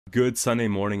Good Sunday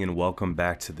morning and welcome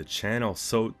back to the channel.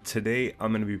 So today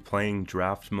I'm going to be playing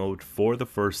draft mode for the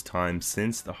first time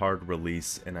since the hard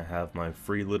release, and I have my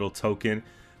free little token.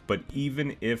 But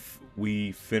even if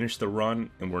we finish the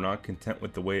run and we're not content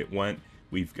with the way it went,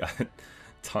 we've got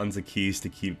tons of keys to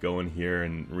keep going here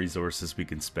and resources we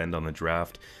can spend on the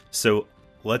draft. So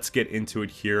let's get into it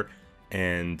here,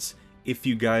 and if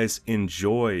you guys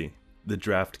enjoy the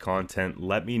draft content,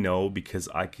 let me know, because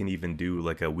I can even do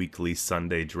like a weekly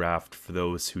Sunday draft for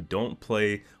those who don't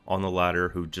play on the ladder,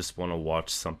 who just want to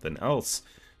watch something else.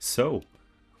 So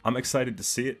I'm excited to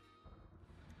see it.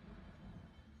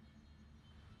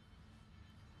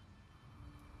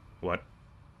 What?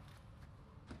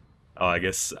 Oh, I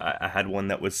guess I had one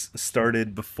that was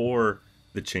started before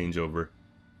the changeover.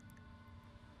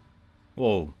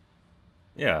 Well,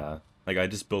 yeah, like I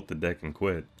just built the deck and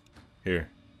quit. Here.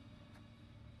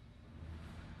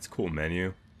 It's a cool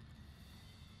menu.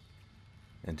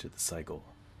 Enter the cycle.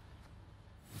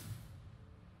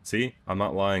 See? I'm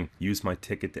not lying. Use my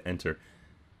ticket to enter.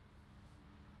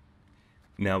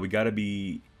 Now we gotta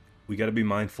be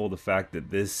mindful of the fact that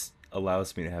this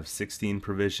allows me to have 16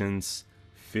 provisions,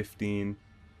 15,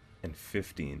 and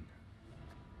 15.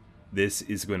 This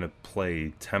is going to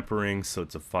play tempering, so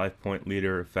it's a 5-point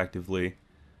leader effectively.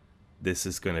 This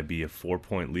is going to be a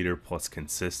 4-point leader plus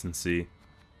consistency.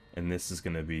 And this is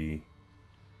going to be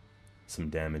some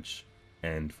damage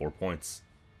and 4 points.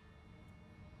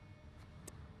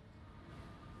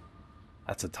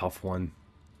 That's a tough one.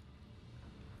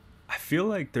 I feel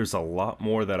like there's a lot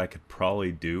more that I could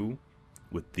probably do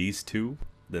with these two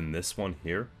than this one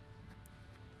here.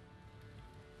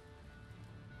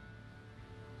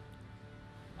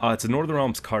 It's a Northern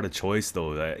Realms card of choice,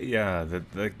 though.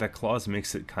 That clause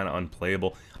makes it kind of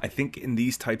unplayable. I think in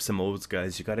these types of modes,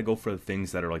 guys, you got to go for the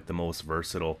things that are like the most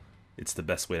versatile. It's the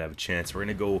best way to have a chance. We're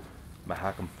gonna go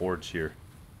Mahakam Forge here.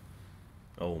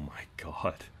 Oh my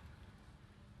god,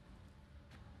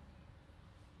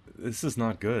 this is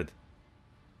not good.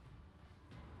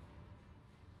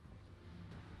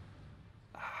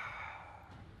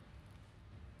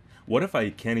 What if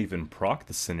I can't even proc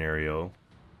the scenario?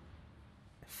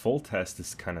 Full test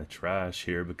is kind of trash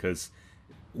here because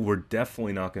we're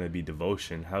definitely not going to be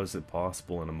devotion. How is it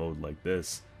possible in a mode like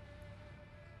this?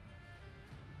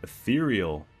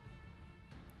 Ethereal.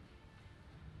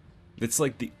 It's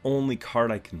like the only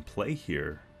card I can play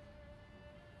here.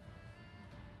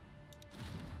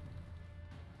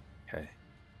 Okay.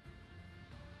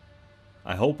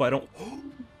 I hope I don't...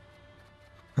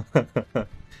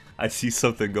 I see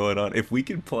something going on. If we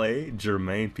can play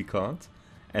Germain Piquant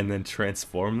and then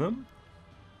transform them,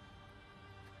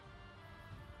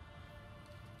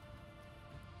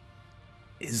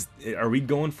 are we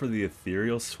going for the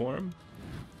Ethereal Swarm?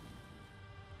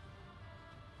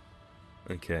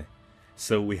 Okay,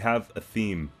 so we have a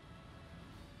theme.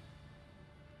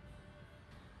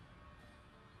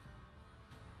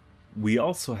 We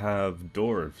also have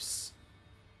dwarves.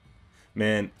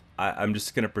 Man, I'm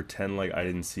just gonna pretend like I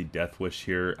didn't see Death Wish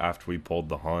here after we pulled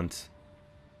the Haunt.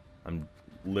 I'm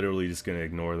literally just gonna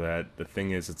ignore that. The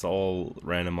thing is, it's all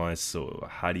randomized, so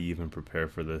how do you even prepare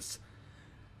for this?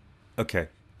 Okay,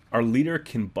 our leader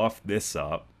can buff this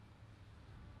up.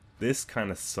 This kind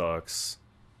of sucks.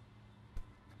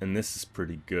 And this is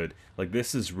pretty good. Like,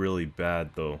 this is really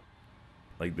bad, though.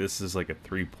 Like, this is like a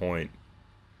 3-point.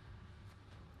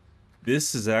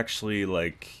 This is actually,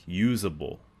 like,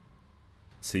 usable.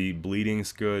 See,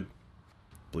 bleeding's good.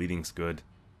 Bleeding's good.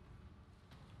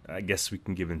 I guess we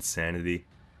can give Insanity.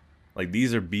 Like,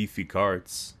 these are beefy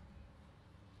cards.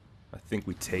 I think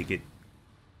we take it.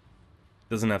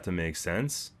 Doesn't have to make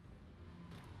sense.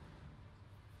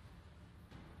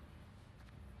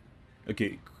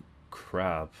 Okay,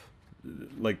 crap.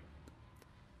 Like,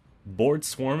 board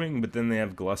swarming, but then they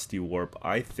have Glusty Warp.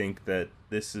 I think that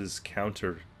this is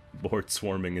counter board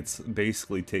swarming. It's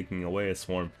basically taking away a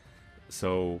swarm.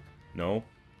 So, no.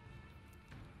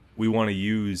 We want to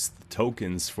use the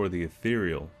tokens for the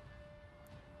Ethereal.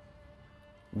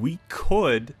 We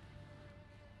could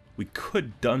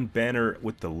done banner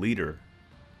with the leader.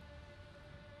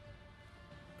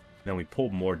 Then we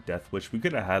pulled more Death Wish. We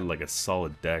could have had like a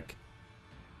solid deck.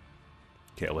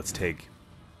 Okay, let's take.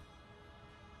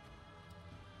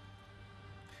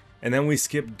 And then we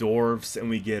skip Dwarves and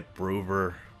we get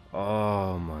Brewer.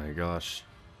 Oh my gosh.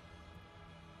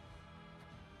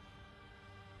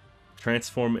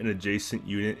 Transform an adjacent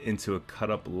unit into a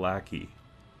cut-up lackey.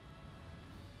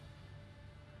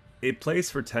 It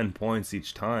plays for 10 points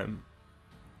each time.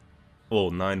 Well,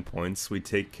 9 points. We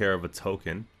take care of a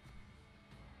token.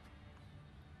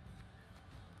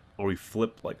 Or we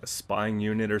flip like a spying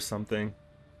unit or something.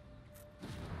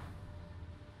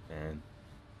 man.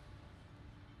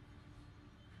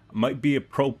 I might be a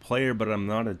pro player, but I'm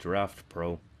not a draft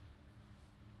pro.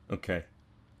 Okay.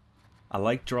 I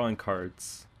like drawing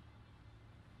cards.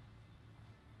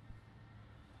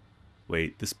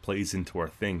 Wait, this plays into our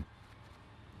thing.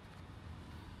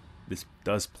 This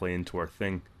does play into our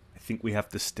thing. I think we have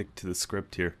to stick to the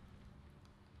script here.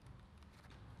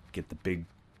 Get the big...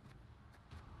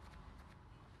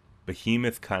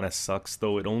 Behemoth kind of sucks,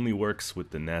 though. It only works with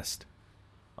the nest.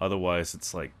 Otherwise,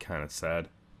 it's like kind of sad.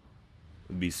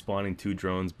 It'd be spawning 2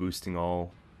 drones, boosting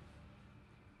all.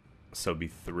 So it'd be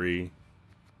 3.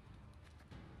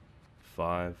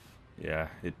 5. Yeah,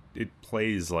 it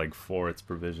plays like for its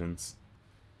provisions.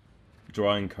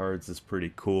 Drawing cards is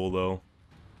pretty cool, though.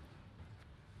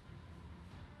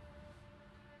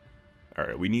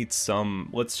 Alright, we need some...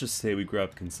 Let's just say we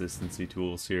grab consistency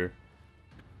tools here.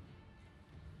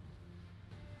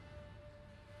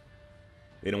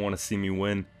 They don't want to see me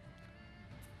win.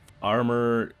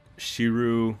 Armor,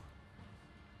 Shiru.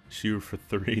 Shiru for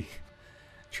 3.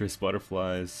 Trace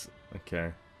butterflies.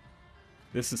 Okay.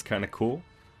 This is kind of cool.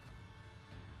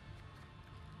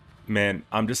 Man,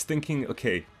 I'm just thinking,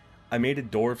 okay, I made a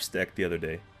Dwarfs deck the other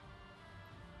day.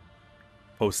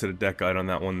 Posted a deck guide on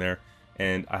that one there.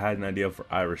 And I had an idea for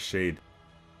Iris Shade.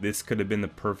 This could have been the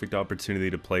perfect opportunity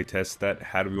to play test that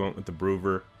had we went with the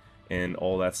Brewer and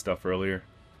all that stuff earlier.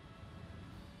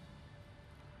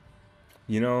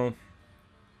 You know,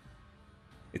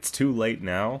 it's too late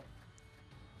now,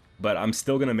 but I'm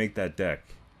still going to make that deck.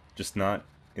 Just not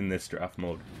in this draft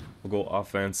mode. We'll go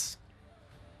offense.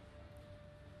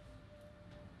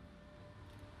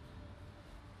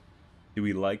 Do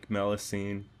we like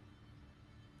Melusine?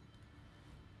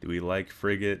 Do we like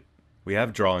Frigate? We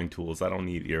have drawing tools. I don't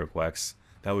need Iroquois.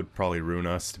 That would probably ruin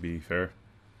us, to be fair.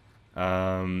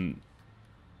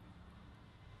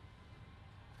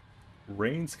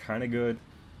 Rain's kind of good.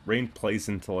 Rain plays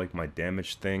into like my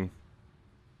damage thing.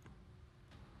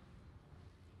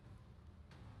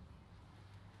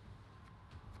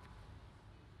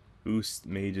 Boost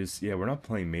mages. Yeah, we're not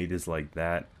playing mages like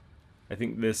that. I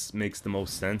think this makes the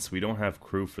most sense. We don't have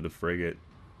crew for the frigate.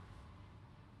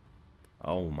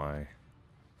 Oh my.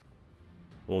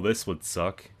 Well, this would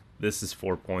suck. This is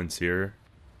 4 points here.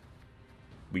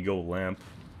 We go lamp.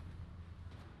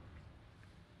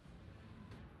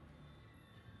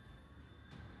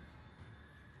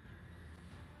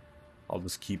 I'll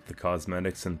just keep the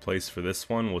cosmetics in place for this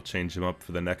one. We'll change them up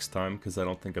for the next time because I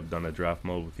don't think I've done a draft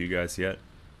mode with you guys yet.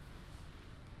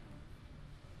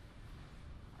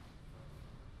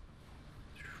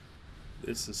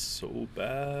 This is so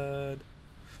bad.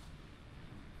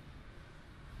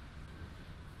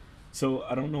 So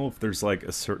I don't know if there's like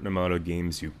a certain amount of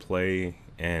games you play,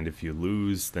 and if you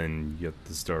lose, then you have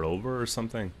to start over or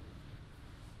something.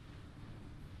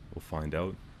 We'll find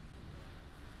out.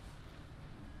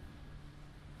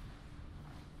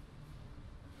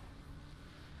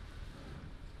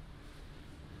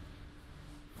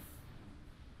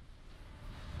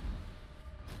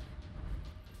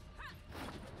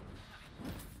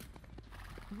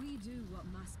 We do what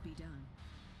must be done.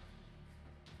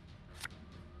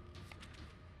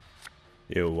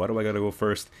 Yo, why do I gotta go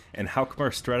first? And how come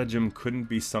our stratagem couldn't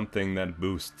be something that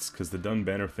boosts? Because the Dun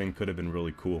Banner thing could have been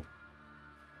really cool.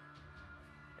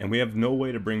 And we have no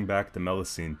way to bring back the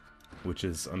Melusine, which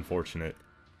is unfortunate.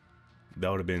 That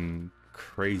would have been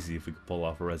crazy if we could pull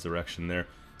off a resurrection there.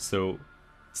 So,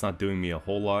 it's not doing me a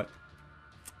whole lot.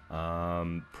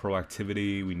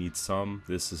 Proactivity, we need some.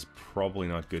 This is probably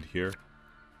not good here.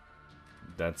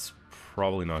 That's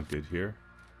probably not good here.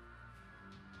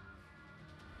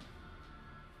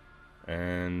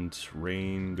 And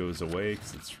rain goes away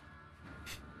because it's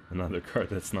another card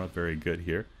that's not very good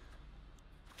here.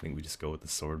 I think we just go with the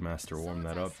Swordmaster, warm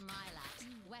that up.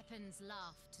 Weapons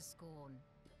laugh to scorn.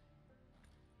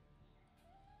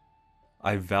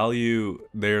 I value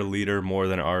their leader more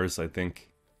than ours, I think.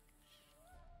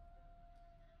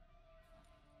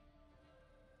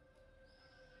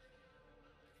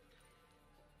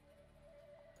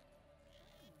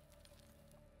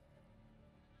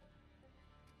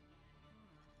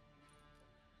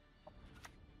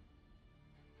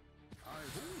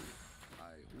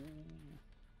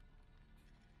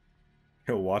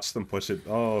 He'll watch them push it.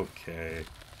 Okay.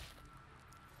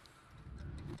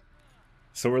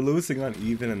 So we're losing on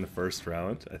even in the first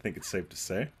round, I think it's safe to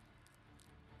say.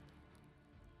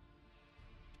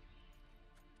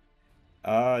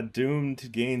 Doomed to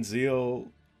gain zeal.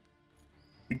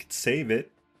 We could save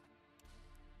it.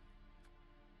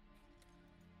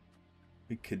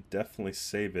 We could definitely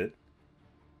save it.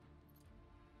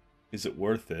 Is it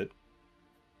worth it?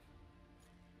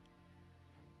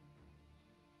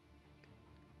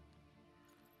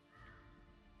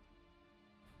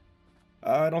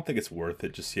 I don't think it's worth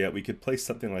it just yet. We could play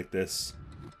something like this.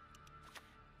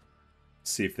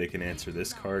 See if they can answer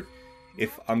this card.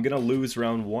 If I'm gonna lose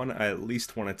round 1, I at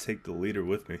least want to take the leader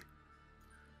with me.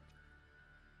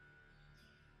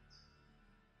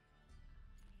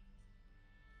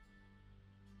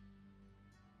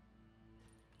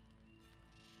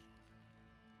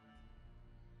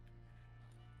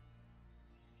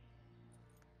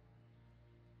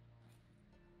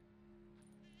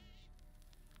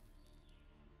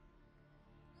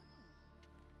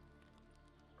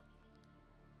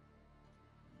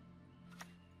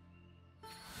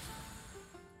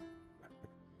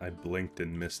 I blinked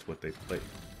and missed what they played.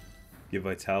 Give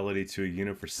vitality to a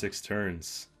unit for 6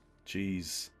 turns.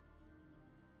 Jeez.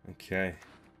 Okay.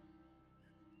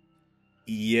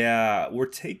 Yeah, we're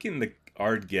taking the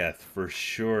Ardgeth for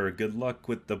sure. Good luck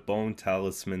with the Bone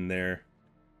Talisman there.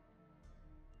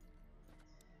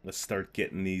 Let's start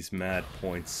getting these mad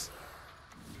points.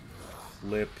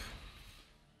 Flip.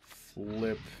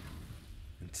 Flip.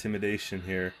 Intimidation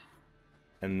here.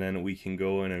 And then we can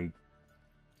go in and...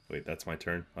 Wait, that's my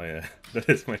turn. Oh yeah, that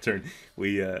is my turn.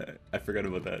 I forgot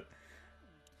about that.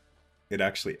 It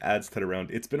actually adds to the round.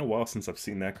 It's been a while since I've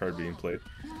seen that card being played.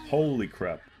 Holy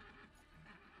crap.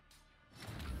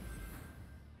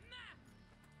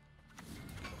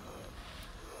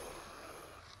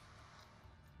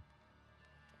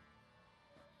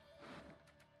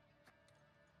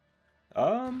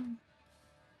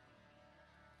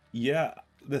 Yeah,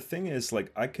 the thing is, like,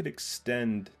 I could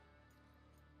extend...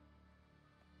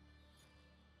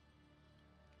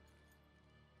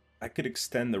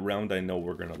 the round I know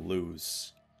we're gonna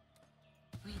lose.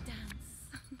 We dance.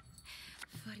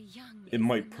 For young It is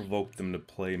might the provoke night. them to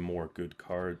play more good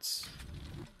cards.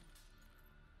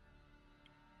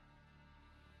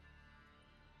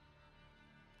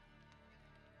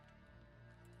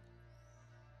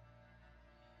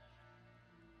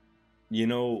 You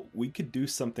know, we could do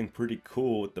something pretty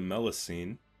cool with the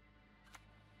Melusine.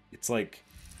 It's like...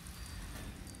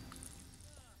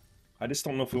 I just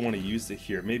don't know if we want to use it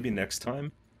here. Maybe next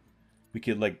time we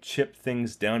could like chip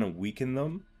things down and weaken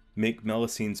them, make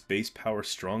Melusine's base power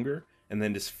stronger, and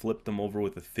then just flip them over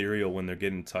with Ethereal when they're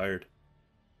getting tired.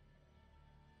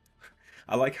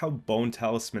 I like how Bone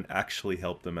Talisman actually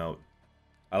helped them out.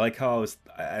 I like how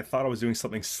I thought I was doing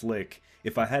something slick.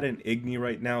 If I had an Igni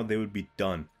right now, they would be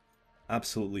done.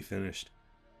 Absolutely finished.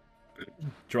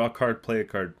 Draw a card, play a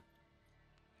card.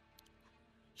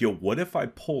 Yo, what if I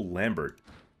pull Lambert?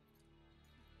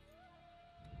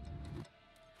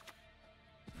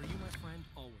 For you, my friend,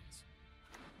 always.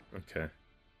 Okay.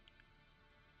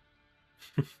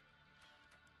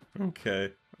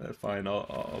 Okay, fine.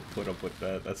 I'll put up with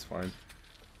that. That's fine.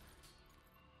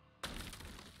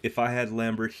 If I had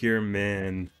Lambert here,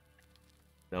 man,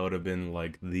 that would have been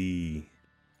like the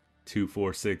 2,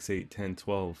 4, 6, 8, 10,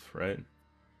 12, right?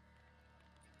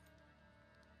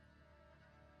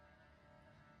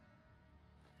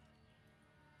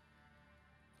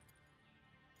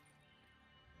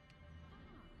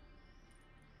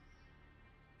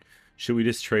 Should we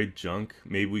just trade junk?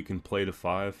 Maybe we can play to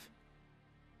 5.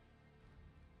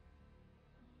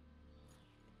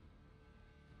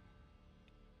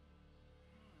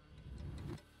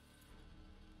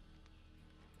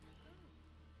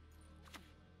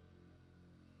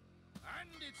 And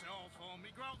it's all for me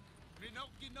grog. Me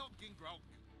knocking grog.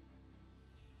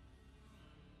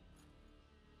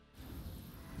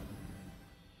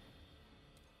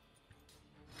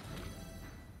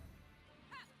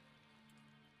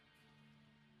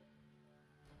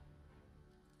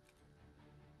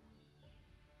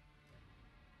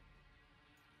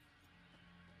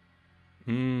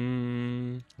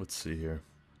 Let's see here.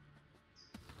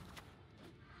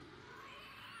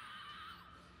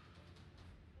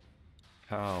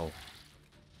 How?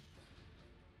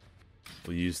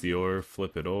 We'll use the ore,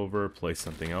 flip it over, play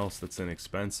something else that's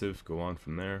inexpensive, go on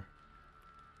from there.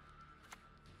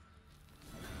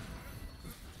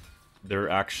 They're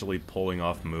actually pulling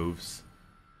off moves.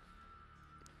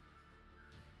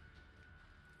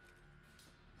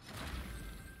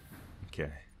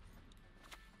 Okay.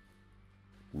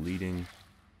 Leading.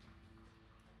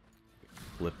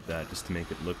 Flip that just to make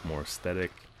it look more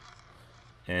aesthetic.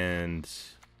 And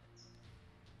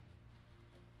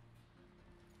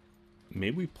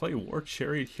maybe we play War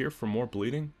Chariot here for more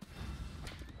bleeding?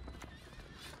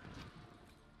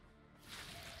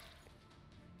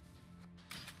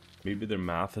 Maybe their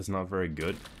math is not very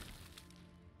good.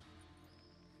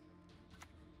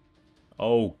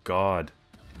 Oh god.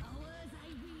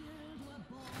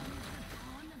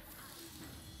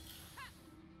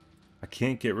 I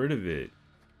can't get rid of it.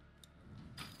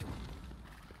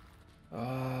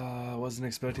 wasn't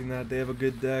expecting that. They have a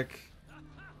good deck.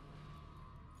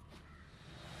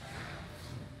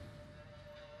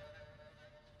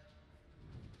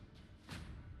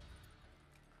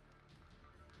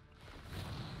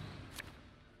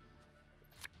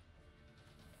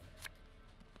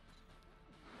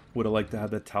 Would have liked to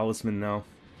have that talisman now.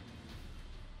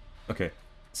 Okay,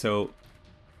 so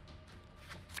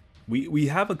we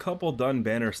have a couple done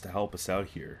banners to help us out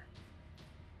here.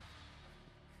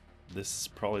 This is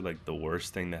probably like the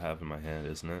worst thing to have in my hand,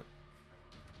 isn't it?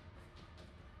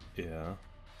 Yeah.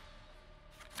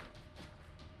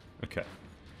 Okay.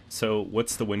 So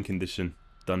what's the win condition?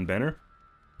 Done banner?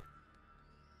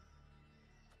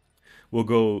 We'll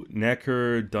go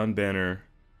Necker, done banner.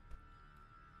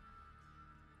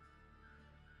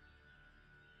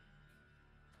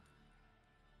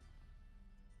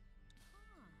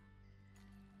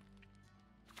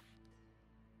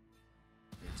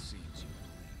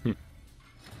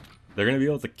 They're gonna be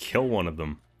able to kill one of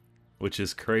them, which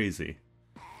is crazy.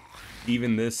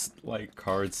 Even this, like,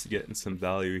 card's getting some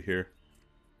value here.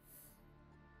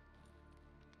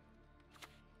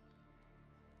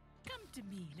 Come to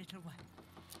me, little one.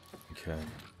 Okay.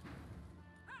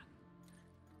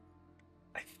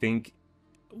 I think...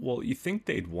 Well, you think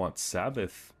they'd want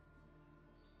Sabbath.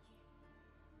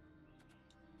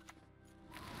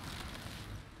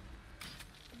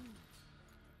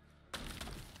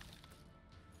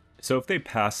 So if they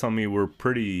pass on me, we're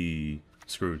pretty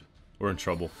screwed. We're in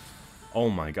trouble. Oh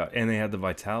my god. And they had the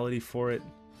vitality for it.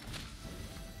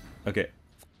 Okay.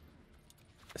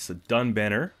 It's a done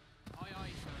banner.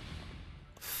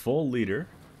 Full leader.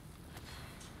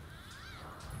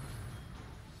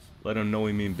 Let them know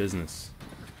we mean business.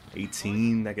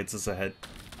 18, that gets us ahead.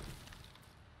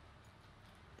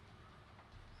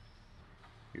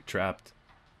 You're trapped.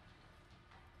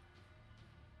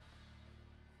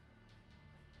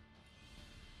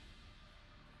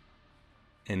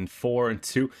 And 4 and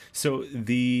 2. So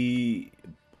the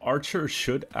archer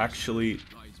should actually...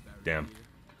 Damn.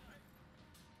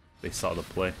 They saw the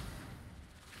play.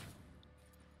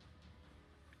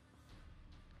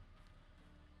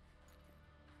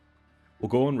 We'll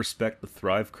go and respect the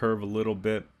thrive curve a little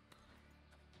bit.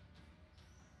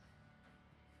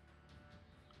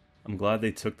 I'm glad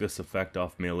they took this effect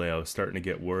off melee. I was starting to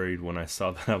get worried when I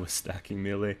saw that I was stacking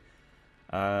melee.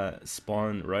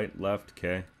 Spawn right, left,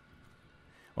 okay.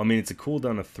 Well, I mean, it's a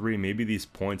cooldown of 3. Maybe these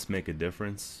points make a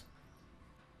difference.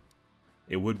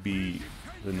 It would be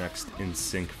the next in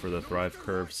sync for the thrive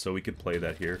curve, so we could play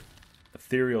that here.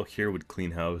 Ethereal here would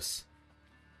clean house.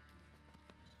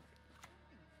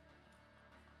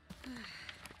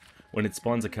 When it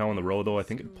spawns a cow on the row, though, I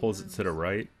think it pulls it to the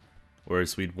right.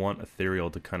 Whereas we'd want Ethereal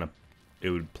to kind of...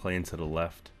 It would play into the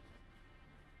left.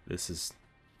 This is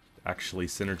actually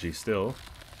synergy still.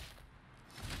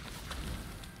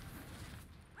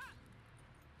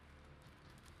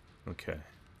 Okay.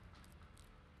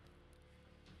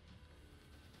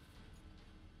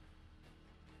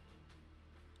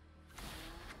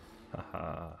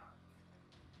 Haha.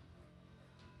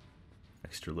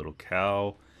 Extra little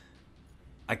cow.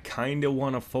 I kind of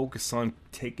want to focus on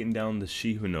taking down the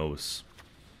She Who Knows.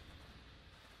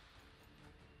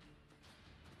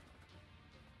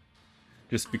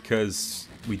 Just because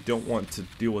we don't want to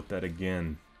deal with that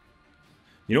again.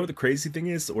 You know what the crazy thing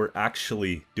is? We're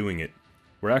actually doing it.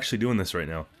 We're actually doing this right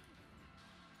now.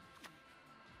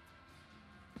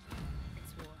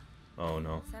 Oh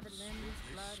no.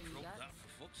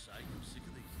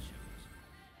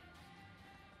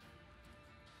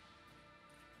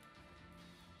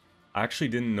 I actually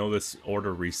didn't know this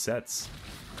order resets.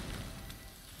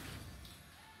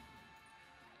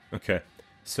 Okay,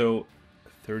 so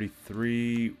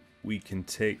 33, we can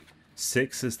take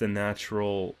 6 is the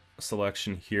natural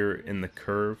selection here in the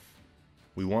curve.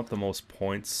 We want the most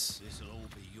points.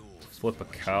 Flip a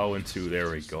cow into,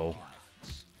 there we go.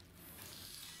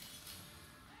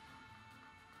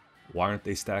 Why aren't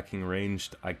they stacking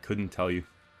ranged? I couldn't tell you.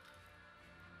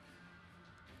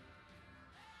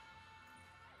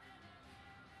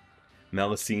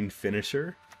 Melusine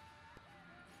finisher.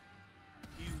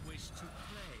 You wish to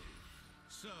play,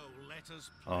 so let us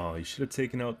play. Oh, you should have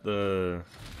taken out the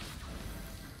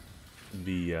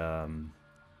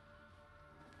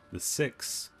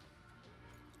 6.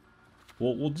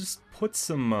 Well, we'll just put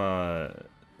some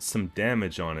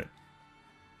damage on it.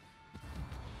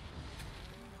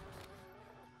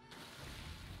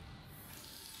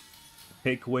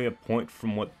 Take away a point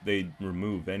from what they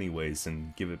remove anyways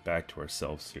and give it back to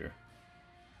ourselves here.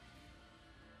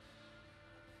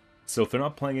 So if they're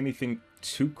not playing anything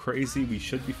too crazy, we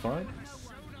should be fine.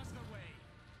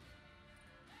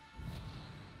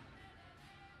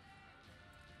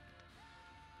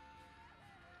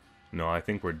 I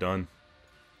think we're done.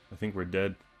 I think we're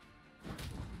dead.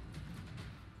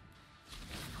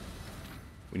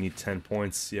 We need 10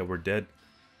 points. Yeah, we're dead.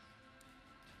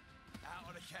 Out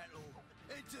of the kettle,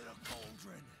 into the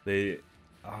cauldron. They...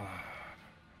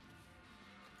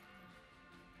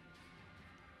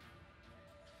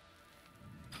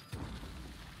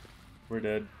 We're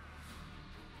dead.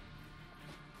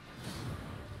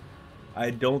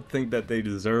 I don't think that they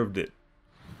deserved it.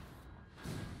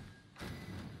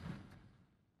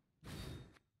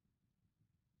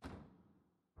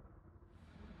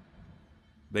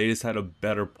 They just had a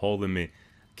better pull than me.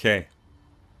 Okay.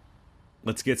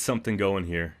 Let's get something going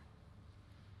here.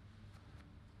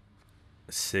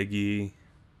 Siggy.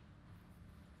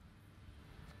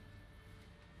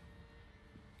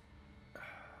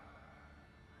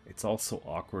 It's also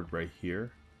awkward right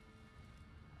here.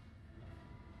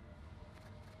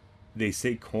 They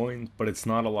say coin, but it's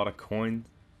not a lot of coin.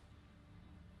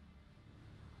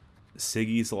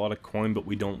 Siggy's a lot of coin, but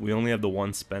we only have the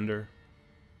one spender.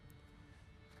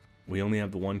 We only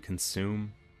have the one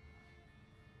consume.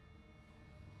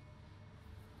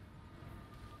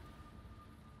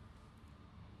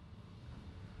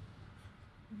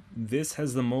 This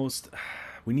has the most...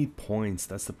 We need points,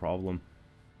 that's the problem.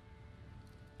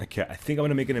 Okay, I think I'm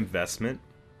gonna make an investment.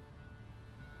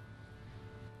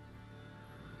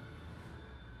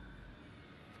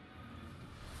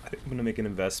 I think I'm gonna make an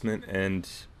investment and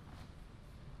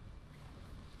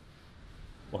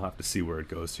we'll have to see where it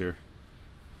goes here.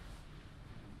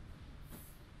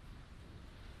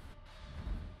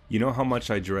 You know how much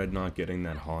I dread not getting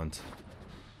that haunt.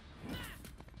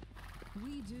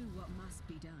 We do what must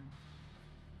be done.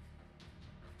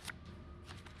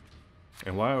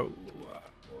 And why...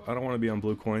 I don't want to be on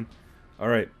blue coin.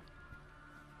 Alright.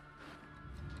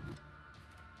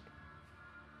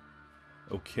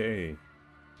 Okay.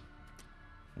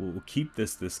 We'll keep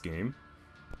this game.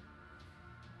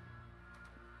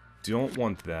 Don't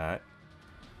want that.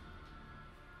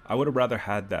 I would have rather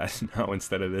had that now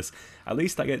instead of this. At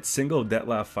least I get single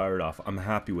Dettlaff fired off. I'm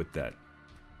happy with that.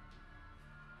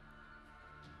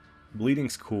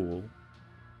 Bleeding's cool.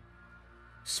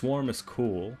 Swarm is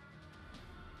cool.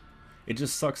 It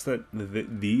just sucks that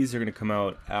these are going to come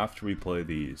out after we play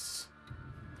these.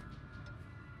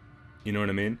 You know what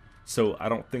I mean? So I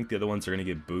don't think the other ones are going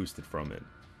to get boosted from it.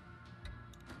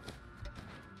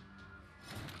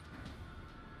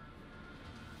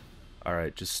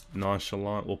 Alright, just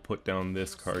nonchalant. We'll put down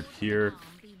this card here.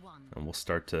 And we'll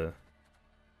start to...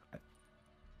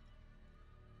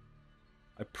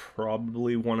 I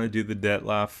probably want to do the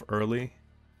Dettlaff early.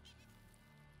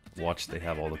 Watch, they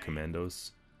have all the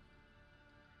commandos.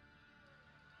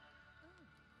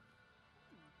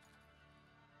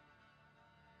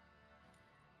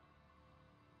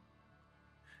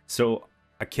 So,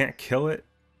 I can't kill it.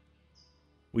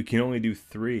 We can only do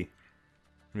 3.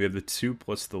 We have the 2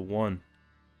 plus the 1.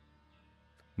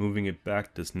 Moving it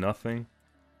back does nothing.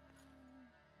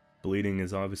 Bleeding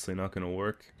is obviously not going to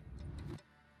work.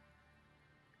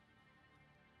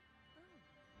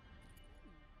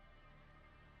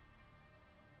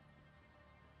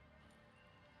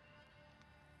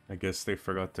 I guess they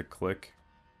forgot to click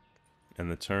in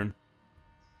the turn.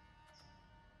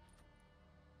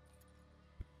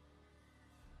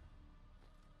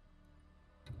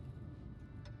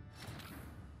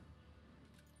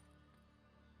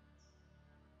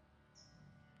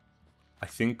 I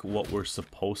think what we're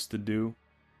supposed to do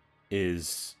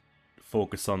is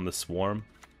focus on the swarm.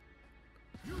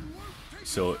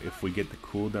 So if we get the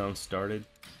cooldown started,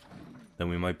 then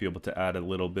we might be able to add a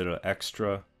little bit of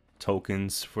extra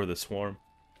tokens for the swarm.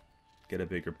 Get a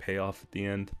bigger payoff at the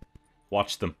end.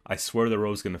 Watch them. I swear the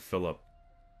row's gonna fill up.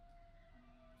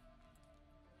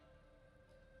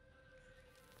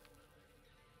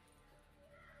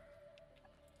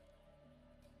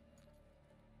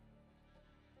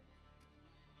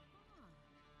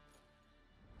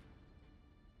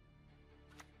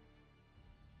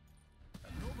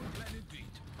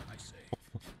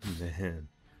 Man.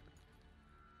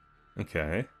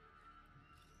 Okay.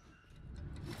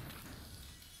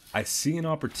 I see an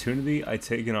opportunity, I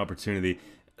take an opportunity.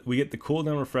 We get the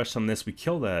cooldown refresh on this, we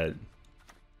kill that.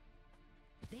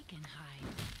 They can hide,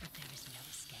 but there is no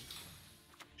escape.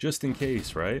 Just in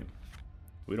case, right?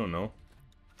 We don't know.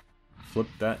 Flip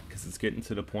that, because it's getting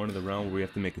to the point of the round where we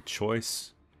have to make a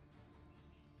choice.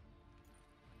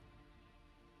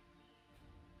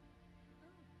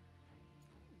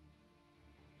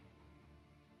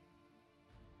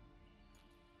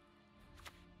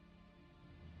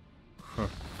 Huh.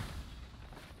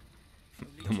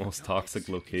 The most toxic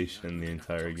location in the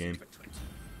entire game.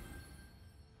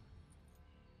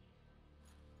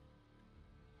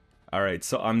 Alright,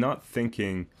 so I'm not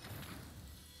thinking...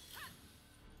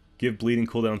 Give bleeding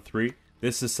cooldown 3.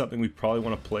 This is something we probably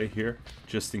want to play here,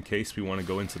 just in case we want to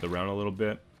go into the round a little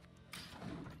bit.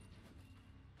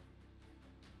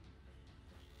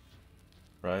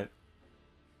 Right?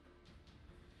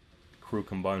 Crew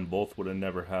combined both would have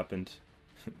never happened.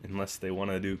 Unless they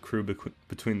want to do crew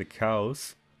between the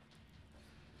cows.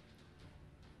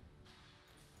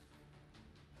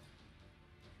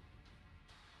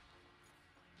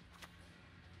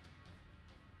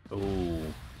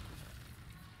 Oh.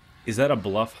 Is that a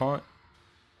bluff haunt?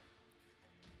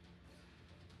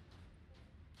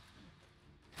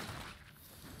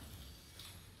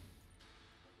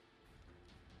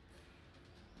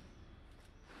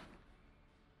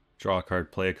 Draw a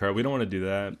card, play a card. We don't want to do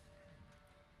that.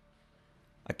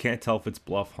 I can't tell if it's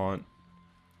bluff haunt.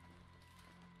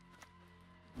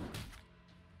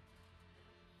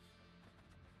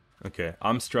 Okay,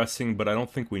 I'm stressing, but I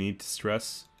don't think we need to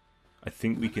stress. I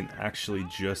think we can actually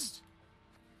just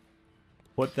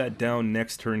put that down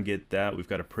next turn, get that. We've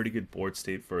got a pretty good board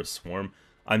state for a swarm.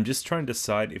 I'm just trying to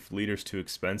decide if leader's too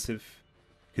expensive.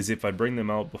 Because if I bring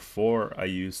them out before I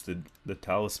use the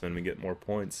talisman, we get more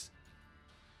points.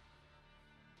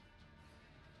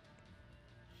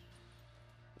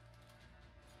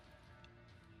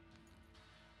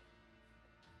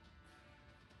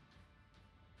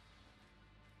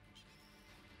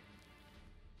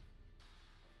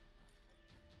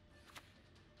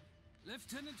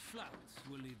 Lieutenant Flouts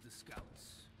will lead the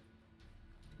scouts.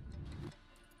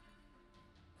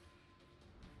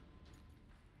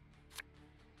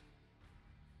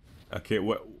 Okay,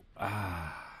 what?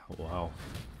 Ah, wow.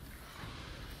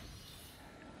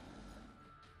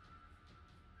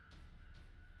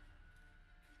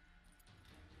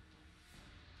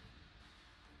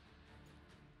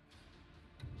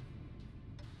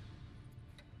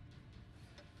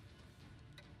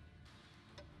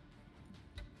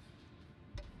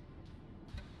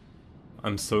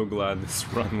 I'm so glad this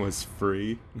run was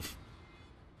free.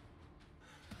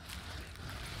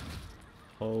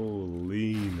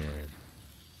 Holy man.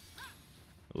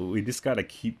 We just gotta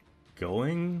keep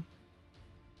going?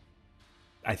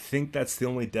 I think that's the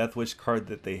only Death Wish card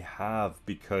that they have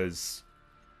because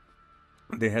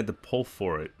they had to pull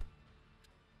for it.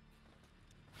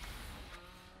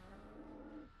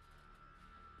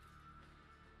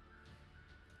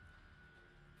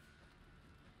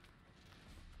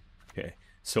 Okay,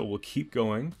 so we'll keep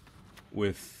going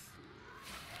with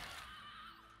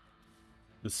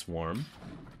the swarm.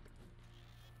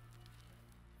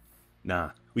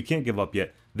 Nah, we can't give up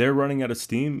yet. They're running out of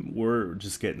steam. We're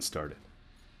just getting started.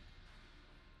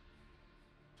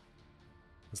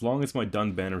 As long as my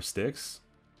done banner sticks.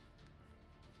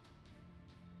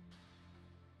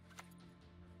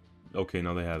 Okay,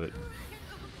 now they have it.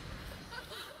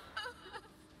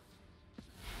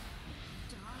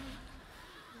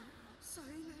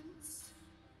 Silence.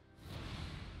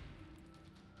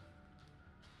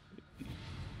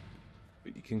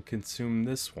 But you can consume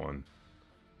this one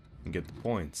and get the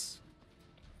points.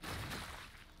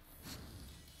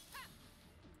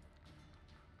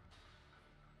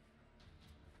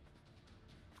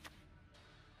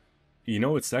 You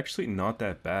know, it's actually not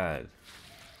that bad.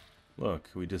 Look,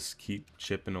 we just keep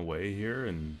chipping away here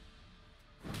and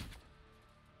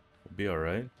we'll be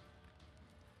alright.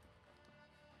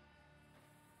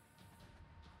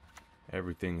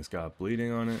 Everything's got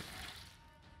bleeding on it.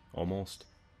 Almost.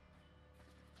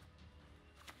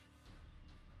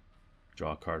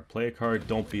 Draw a card, play a card.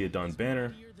 Don't be a done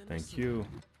banner. Thank you.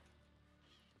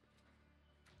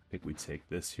 I think we take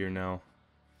this here now.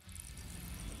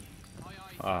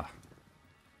 Ah.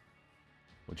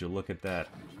 Would you look at that?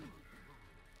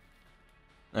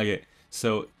 Okay,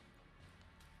 so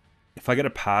if I get a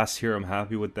pass here, I'm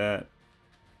happy with that.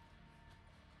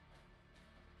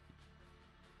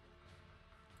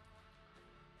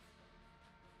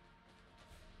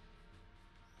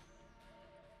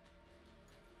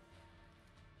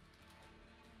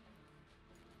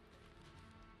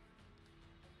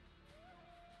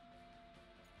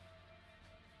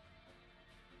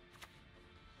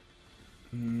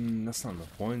 That's not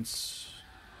enough points.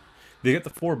 They get the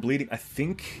 4 bleeding, I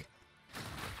think.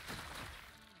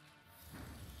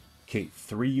 Okay,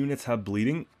 3 units have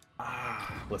bleeding.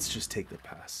 Ah, let's just take the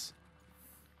pass.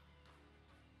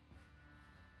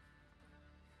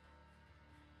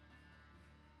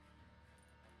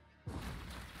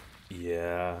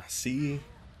 Yeah, see?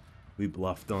 We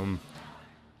bluffed them.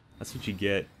 That's what you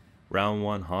get. Round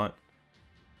 1 hot.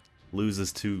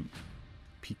 Loses to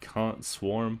Piquant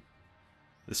Swarm.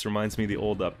 This reminds me of the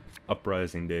old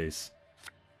Uprising days.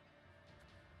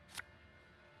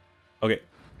 Okay,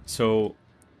 so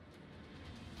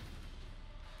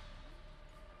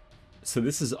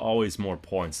this is always more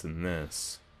points than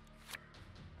this.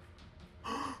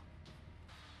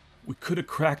 We could have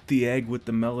cracked the egg with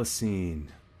the melusine.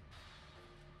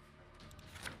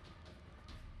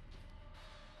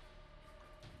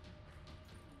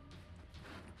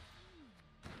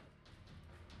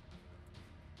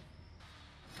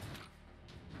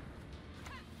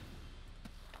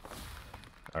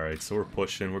 Alright, so we're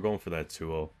pushing. We're going for that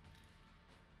 2-0.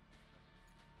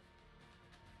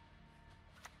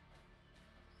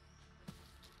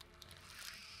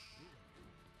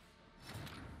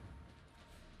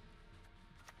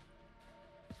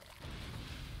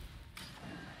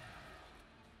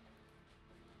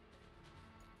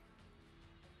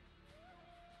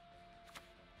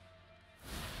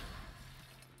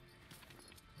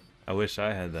 I wish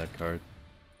I had that card.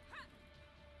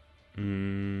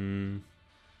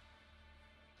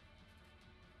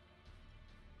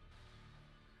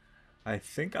 I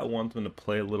think I want them to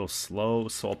play a little slow,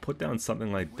 so I'll put down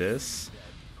something like this,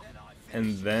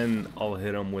 and then I'll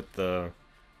hit them with the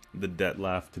debt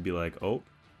laugh to be like, oh.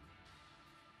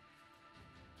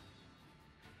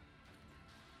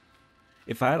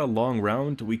 If I had a long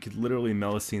round, we could literally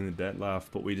melusine the debt laugh,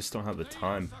 but we just don't have the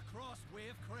time.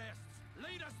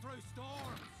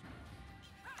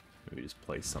 Maybe just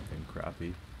play something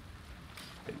crappy.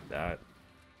 Like that.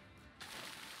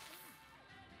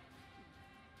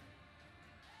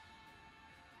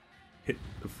 Hit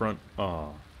the front. Aw.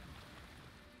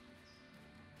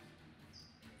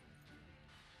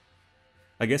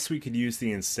 I guess we could use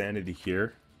the insanity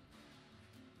here.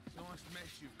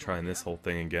 Trying this whole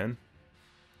thing again.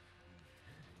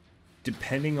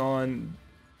 Depending on...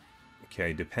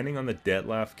 Okay, depending on the debt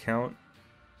laugh count,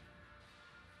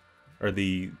 or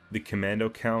the commando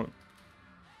count,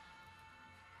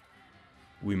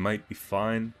 we might be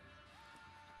fine.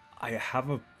 I have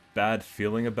a bad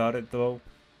feeling about it though.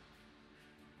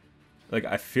 Like,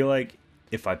 I feel like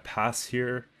if I pass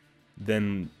here,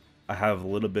 then I have a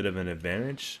little bit of an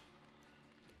advantage.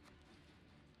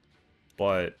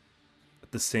 But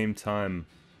at the same time,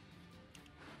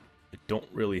 I don't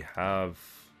really have...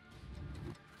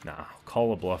 Nah,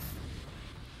 call a bluff.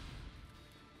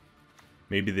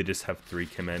 Maybe they just have 3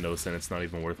 commandos and it's not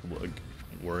even worth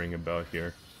worrying about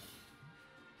here.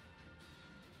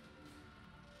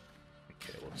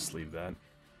 Okay, we'll just leave that.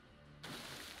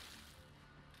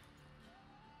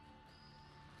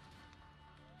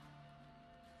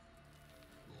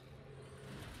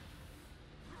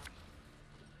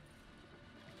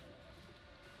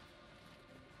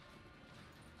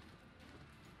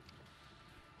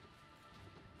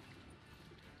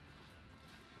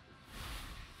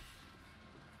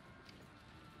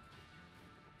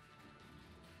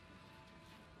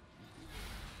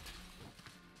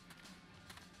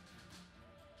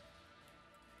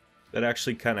 That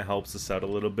actually kind of helps us out a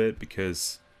little bit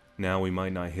because now we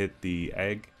might not hit the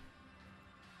egg.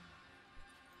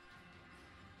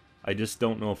 I just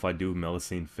don't know if I do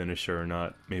melusine finisher or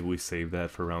not. Maybe we save that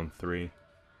for round 3.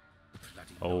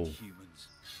 Oh.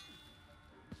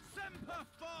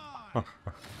 I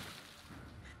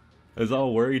was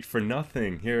all worried for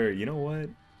nothing. Here, you know what?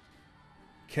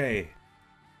 Okay.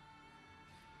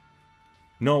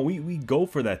 No, we go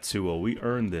for that 2-0. We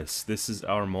earn this. This is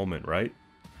our moment, right?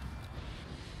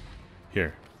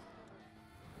 Here.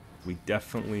 We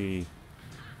definitely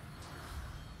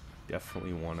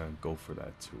want to go for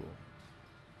that 2-0.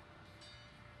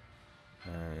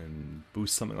 And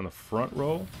boost something on the front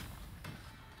row.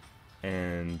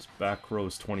 And back row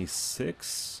is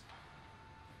 26.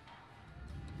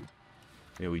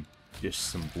 Yeah, we dish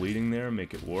some bleeding there,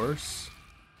 make it worse.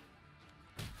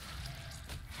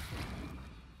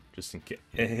 Just in case.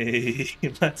 Hey,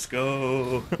 let's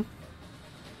go.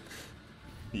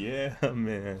 Yeah,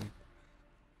 man.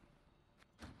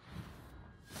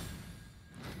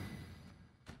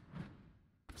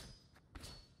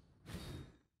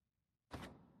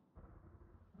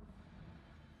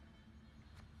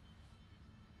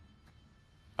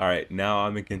 Alright, now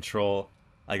I'm in control.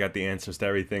 I got the answers to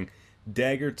everything.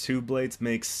 Dagger 2 blades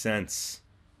makes sense.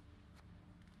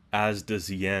 As does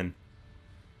Yen.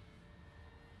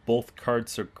 Both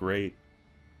cards are great.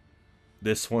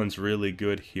 This one's really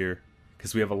good here.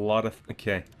 Because we have a lot of...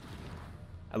 Okay.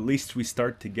 At least we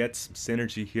start to get some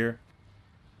synergy here.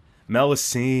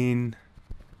 Melusine.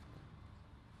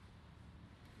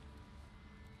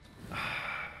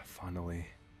 Finally.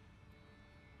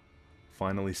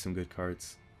 Finally some good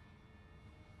cards.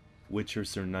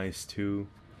 Witchers are nice too.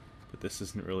 But this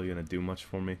isn't really going to do much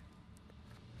for me.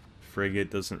 Frigate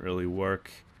doesn't really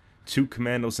work. 2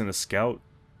 commandos and a scout.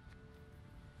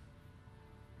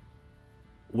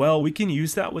 Well, we can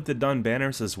use that with the done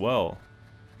banners as well.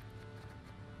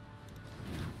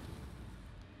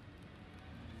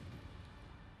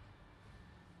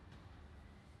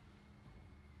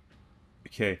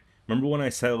 Okay, remember when I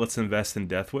said let's invest in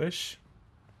Death Wish?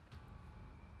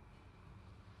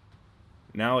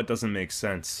 Now it doesn't make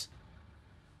sense.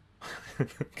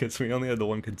 Because we only have the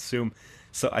one consume.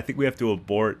 So I think we have to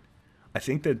abort. I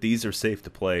think that these are safe to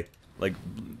play. Like,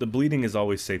 the bleeding is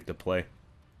always safe to play.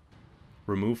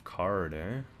 Remove card,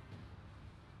 eh?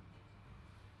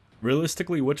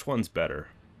 Realistically, which one's better?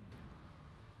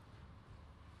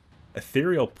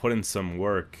 Ethereal put in some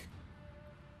work.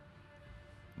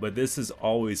 But this is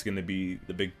always going to be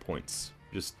the big points.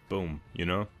 Just boom, you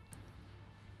know?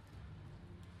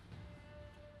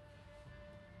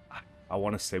 I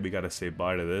want to say we got to say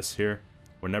bye to this here.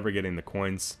 We're never getting the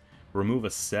coins. Remove a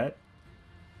set.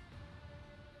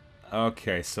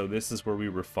 Okay, so this is where we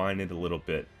refine it a little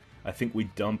bit. I think we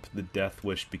dump the Death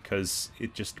Wish because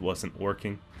it just wasn't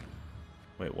working.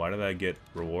 Wait, why did I get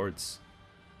rewards?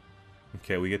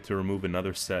 Okay, we get to remove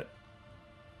another set.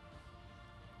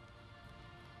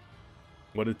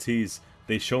 What a tease.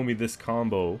 They show me this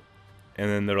combo, and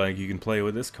then they're like, you can play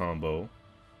with this combo.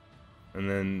 And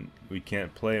then we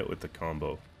can't play it with the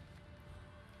combo.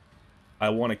 I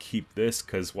want to keep this,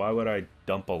 because why would I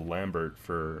dump a Lambert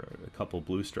for a couple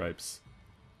blue stripes?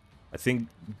 I think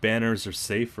banners are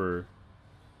safer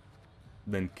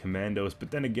than commandos,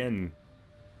 but then again...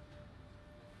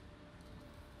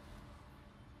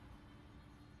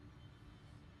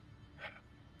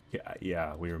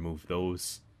 Yeah, we removed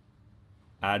those.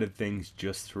 Added things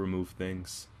just to remove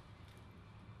things.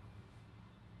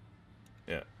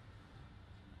 Yeah.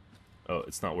 Oh,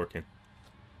 it's not working.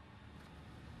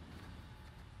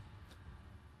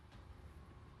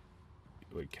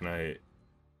 Wait, can I...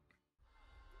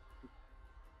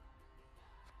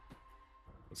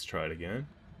 Let's try it again.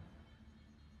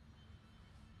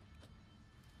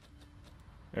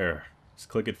 There. Just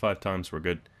click it 5 times, we're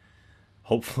good.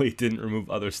 Hopefully it didn't remove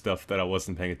other stuff that I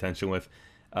wasn't paying attention with.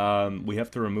 We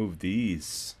have to remove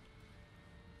these.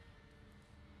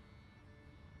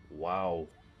 Wow.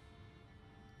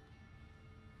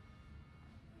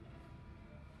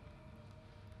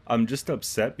 I'm just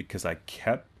upset because I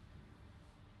kept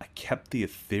the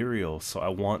ethereal, so I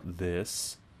want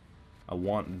this. I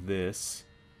want this.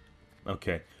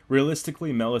 Okay.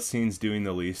 Realistically, Melicine's doing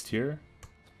the least here.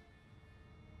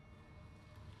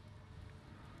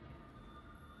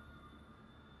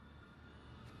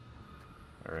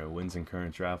 Alright, wins in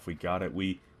current draft. We got it.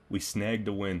 We snagged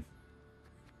a win.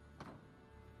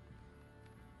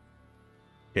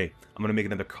 Okay, I'm gonna make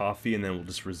another coffee and then we'll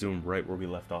just resume right where we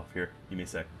left off here. Give me a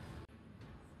sec.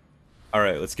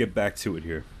 Alright, let's get back to it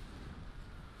here.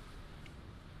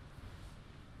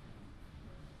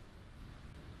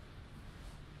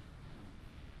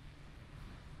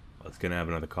 I was gonna have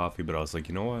another coffee, but I was like,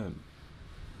 you know what?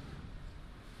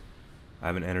 I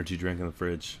have an energy drink in the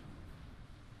fridge.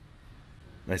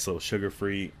 Nice little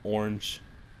sugar-free orange.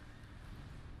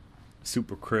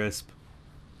 Super crisp.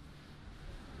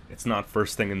 It's not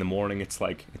first thing in the morning, it's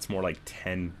more like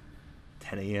 10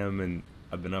 a.m. and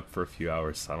I've been up for a few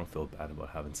hours, so I don't feel bad about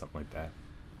having something like that.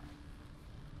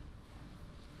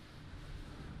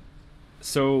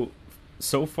 So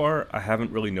far, I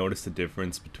haven't really noticed a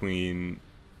difference between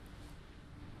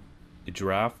a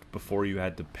draft before you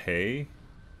had to pay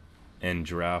and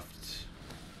draft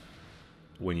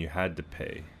when you had to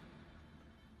pay.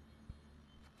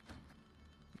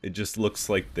 It just looks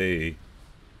like they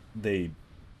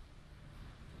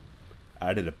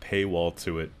added a paywall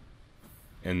to it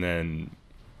and then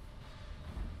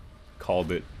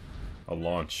called it a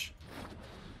launch.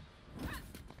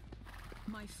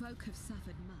 My folk have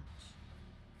suffered much.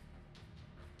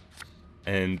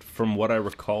 And from what I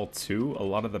recall too, a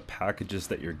lot of the packages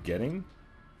that you're getting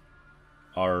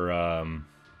are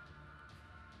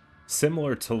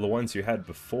similar to the ones you had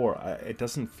before. It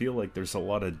doesn't feel like there's a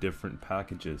lot of different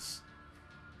packages.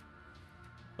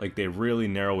 Like, they really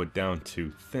narrow it down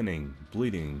to thinning,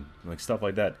 bleeding, like stuff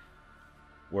like that.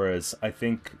 Whereas I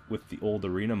think with the old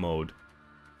arena mode,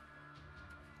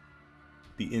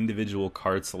 the individual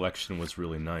card selection was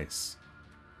really nice.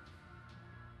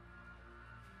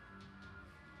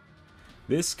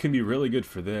 This can be really good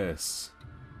for this.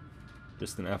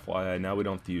 Just an FYI, now we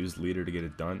don't have to use leader to get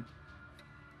it done.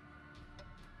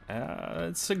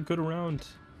 It's a good round.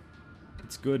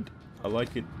 It's good. I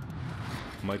like it.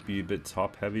 Might be a bit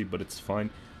top heavy, but it's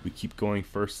fine. We keep going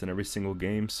first in every single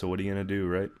game, so what are you gonna do,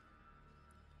 right?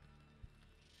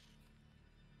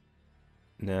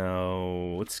 Now,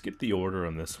 let's get the order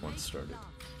on this one started.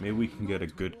 Maybe we can get a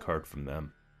good card from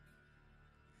them.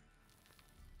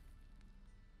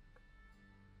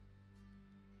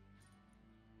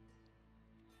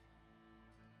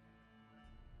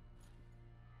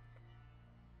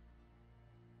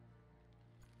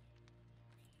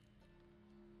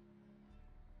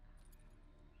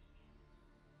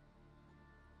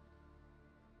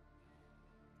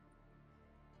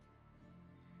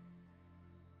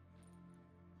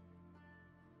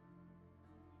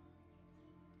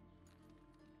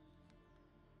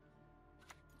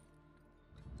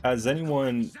 Has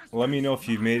anyone, let me know if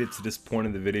you've made it to this point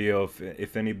of the video.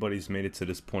 If anybody's made it to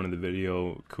this point of the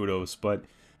video, kudos. But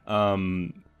let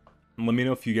me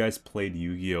know if you guys played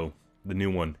Yu-Gi-Oh, the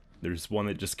new one. There's one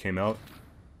that just came out,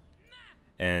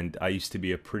 and I used to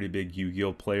be a pretty big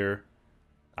Yu-Gi-Oh player.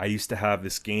 I used to have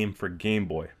this game for Game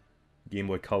Boy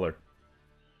Color.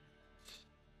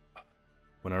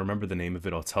 When I remember the name of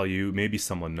it, I'll tell you. Maybe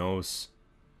someone knows.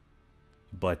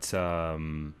 But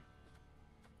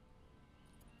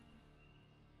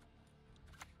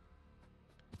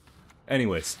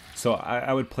anyways, so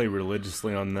I would play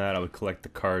religiously on that. I would collect the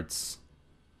cards.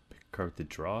 Pick a card to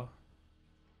draw.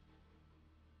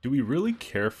 Do we really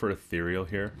care for Ethereal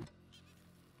here?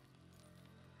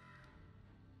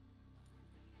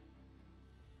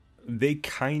 They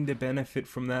kind of benefit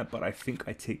from that, but I think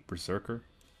I take Berserker.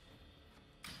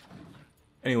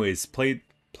 Anyways, played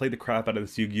the crap out of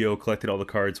this Yu-Gi-Oh! Collected all the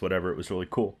cards, whatever. It was really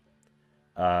cool.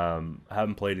 I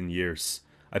haven't played in years.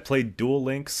 I played Duel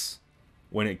Links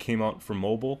when it came out for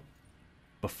mobile,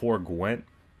 before Gwent.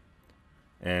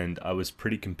 And I was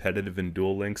pretty competitive in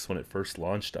Duel Links when it first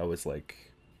launched. I was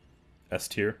like S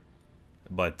tier.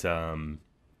 But I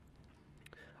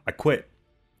quit.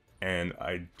 And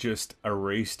I just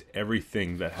erased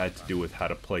everything that had to do with how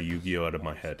to play Yu-Gi-Oh! Out of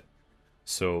my head.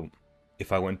 So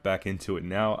if I went back into it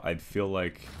now, I'd feel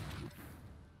like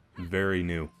very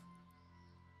new.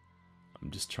 I'm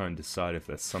just trying to decide if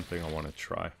that's something I want to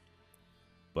try.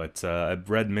 But I've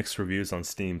read mixed reviews on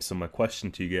Steam, so my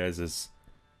question to you guys is,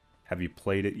 have you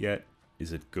played it yet?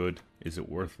 Is it good? Is it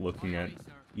worth looking at,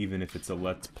 even if it's a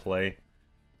let's play?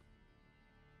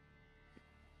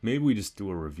 Maybe we just do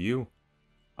a review.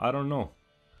 I don't know.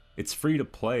 It's free to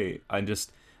play. I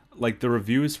just, like, the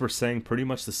reviews were saying pretty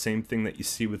much the same thing that you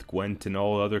see with Gwent and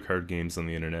all other card games on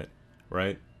the internet,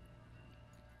 right?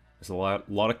 There's a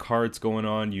lot of cards going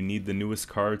on. You need the newest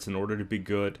cards in order to be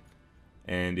good.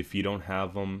 And if you don't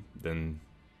have them, then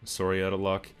sorry, out of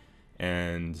luck.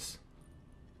 And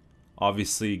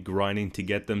obviously grinding to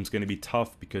get them is going to be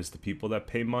tough because the people that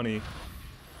pay money...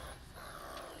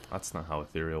 That's not how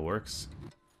Ethereal works.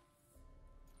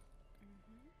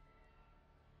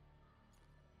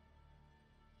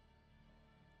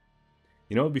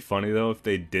 You know what would be funny though, if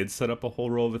they did set up a whole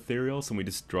row of Ethereals and we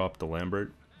just dropped the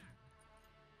Lambert?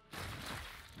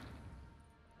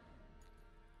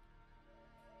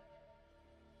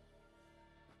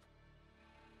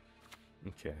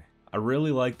 Okay. I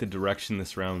really like the direction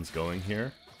this round's going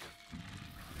here.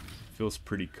 Feels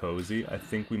pretty cozy. I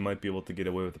think we might be able to get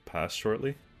away with a pass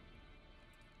shortly.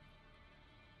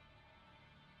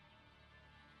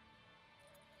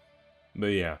 But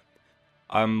yeah.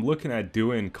 I'm looking at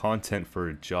doing content for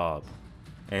a job.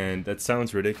 And that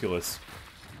sounds ridiculous.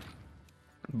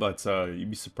 But you'd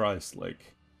be surprised.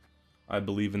 Like, I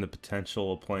believe in the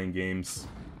potential of playing games,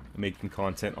 making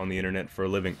content on the internet for a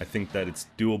living. I think that it's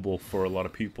doable for a lot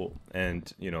of people,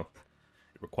 and you know,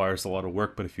 it requires a lot of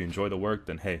work, but if you enjoy the work,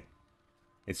 then hey,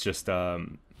 it's just I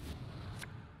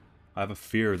have a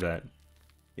fear that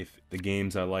if the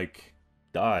games I like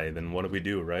die, then what do we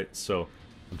do, right? So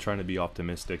I'm trying to be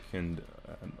optimistic and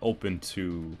open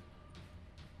to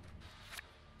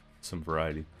some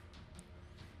variety.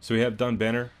 So we have done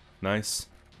banner, nice.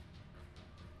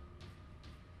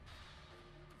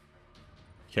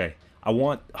 Okay, I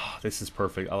want, oh, this is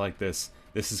perfect, I like this.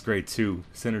 This is great too,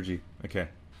 synergy, okay.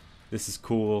 This is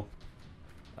cool.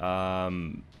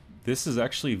 This is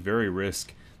actually very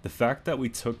risk. The fact that we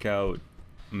took out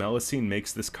Melusine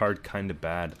makes this card kind of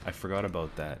bad. I forgot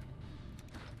about that.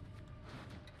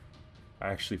 I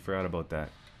actually forgot about that.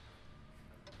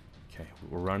 Okay,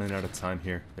 we're running out of time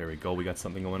here. There we go, we got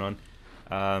something going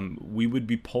on. We would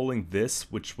be pulling this,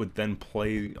 which would then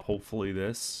play, hopefully,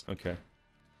 this. Okay.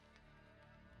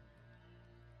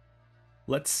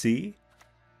 Let's see.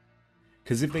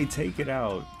 Because if they take it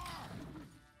out...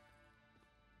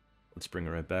 Let's bring it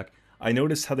right back. I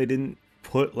noticed how they didn't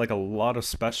put, like, a lot of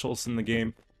specials in the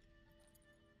game.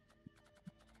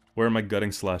 Where are my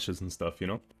gutting slashes and stuff, you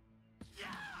know?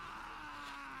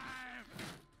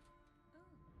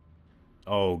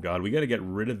 Oh god, we gotta get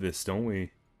rid of this, don't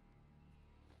we?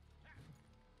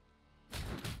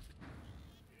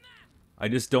 I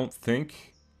just don't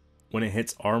think when it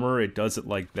hits armor, it does it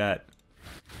like that.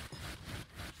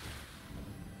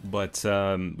 But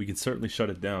we can certainly shut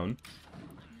it down.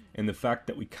 And the fact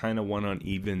that we kind of won on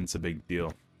even's a big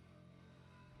deal.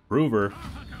 Broover.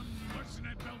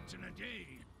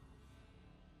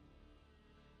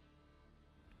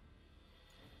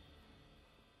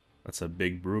 That's a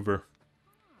big Broover.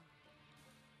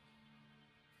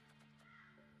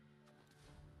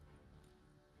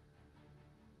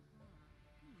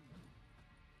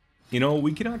 You know,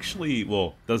 we can actually,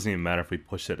 well, doesn't even matter if we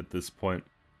push it at this point.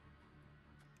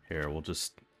 Here, we'll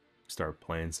just start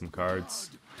playing some cards.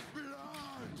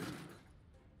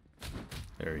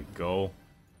 There you go.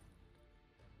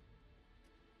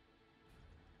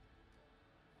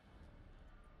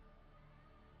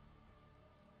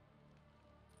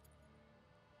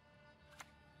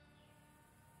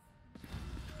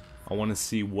 I want to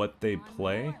see what they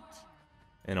play,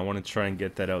 and I want to try and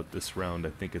get that out this round. I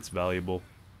think it's valuable.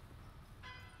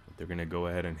 But they're going to go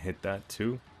ahead and hit that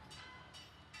too.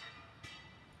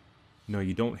 No,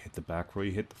 you don't hit the back row,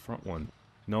 you hit the front one.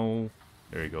 No.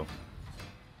 There you go.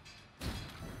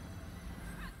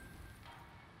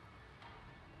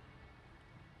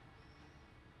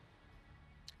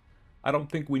 I don't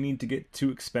think we need to get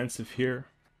too expensive here.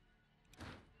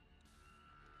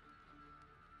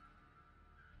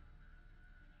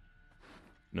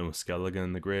 No Skellige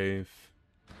in the grave.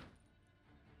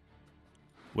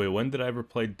 Wait, when did I ever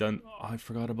play Dun? Oh, I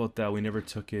forgot about that. We never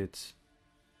took it.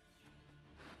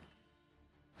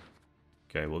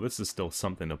 Okay, well this is still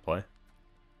something to play.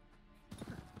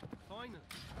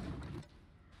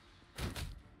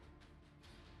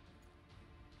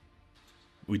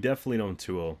 We definitely don't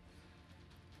 2-0.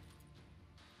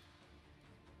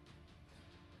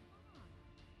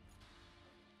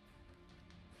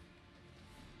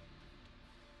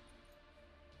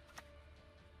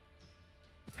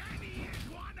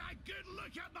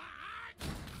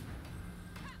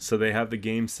 So they have the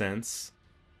game sense.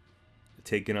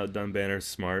 Taking out Dunbanner's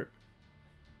smart.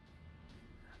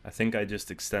 I think I just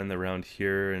extend the round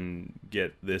here and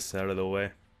get this out of the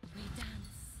way. We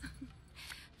dance,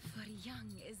 for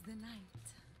young is the night.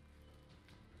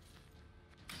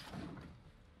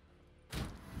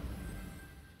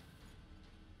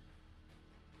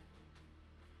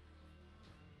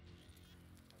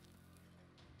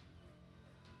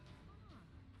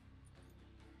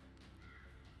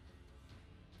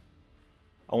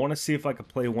 I want to see if I could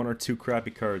play 1 or 2 crappy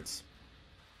cards.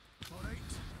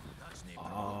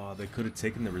 Oh, they could have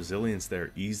taken the resilience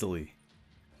there easily.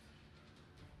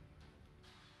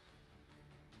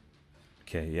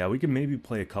 Okay, yeah, we can maybe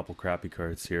play a couple crappy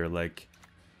cards here, like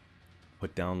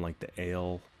put down like the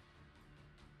ale,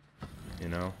 you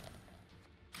know?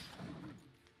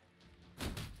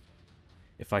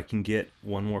 If I can get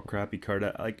one more crappy card,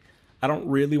 I don't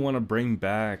really want to bring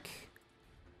back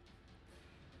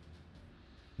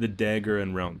the dagger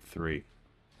in round 3.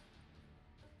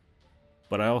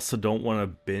 But I also don't want to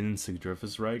bin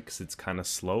Sigdrifa's right, because it's kind of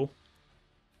slow.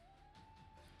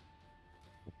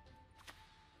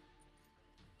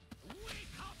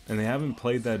 And they haven't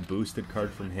played that boosted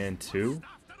card from hand too.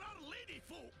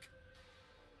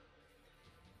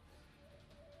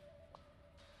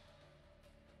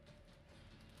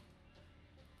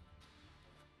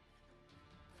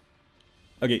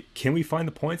 Okay, can we find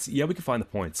the points? Yeah, we can find the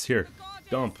points. Here,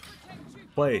 dump,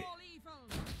 play.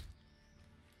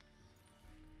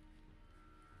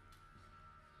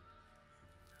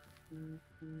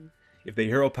 If they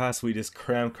hero pass, we just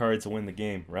cram cards to win the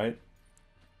game, right?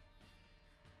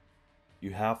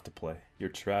 You have to play. You're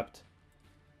trapped.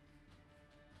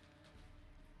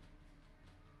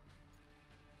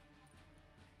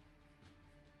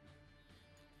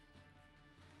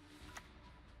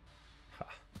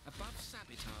 Above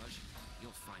sabotage,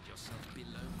 you'll find yourself below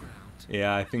ground.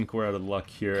 Yeah, I think we're out of luck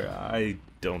here. I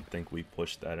don't think we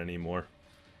push that anymore.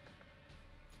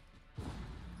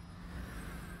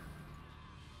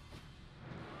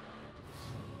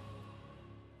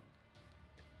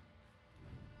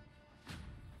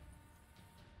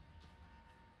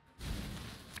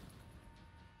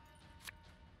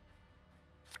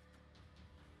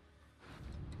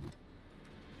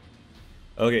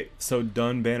 Okay, so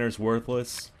Dunbanner's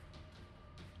worthless.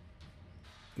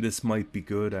 This might be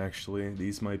good, actually.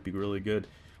 These might be really good.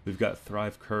 We've got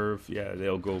Thrive Curve. Yeah,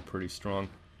 they'll go pretty strong.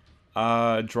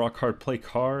 Draw card, play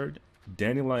card.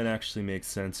 Dandelion actually makes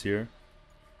sense here.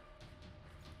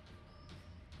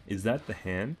 Is that the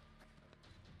hand?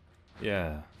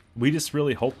 Yeah. We just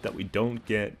really hope that we don't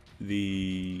get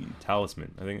the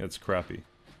talisman. I think that's crappy.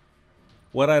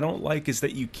 What I don't like is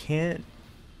that you can't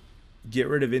get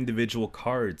rid of individual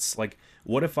cards. Like,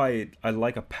 what if I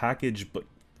like a package, but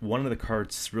one of the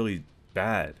cards is really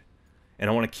bad, and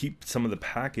I want to keep some of the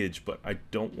package, but I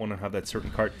don't want to have that certain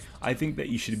card? I think that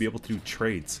you should be able to do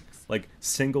trades, like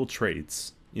single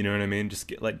trades. You know what I mean? Just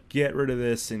get rid of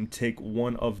this and take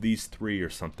one of these 3 or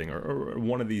something, or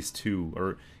one of these 2,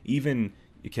 or even,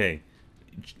 okay,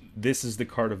 this is the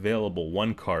card available.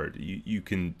 One card you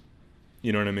can,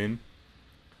 you know what I mean?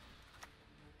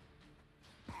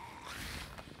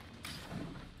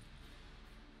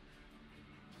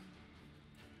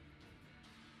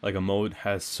 Like, a mode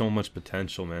has so much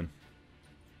potential, man.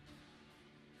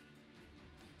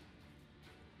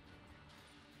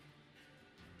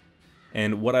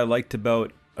 And what I liked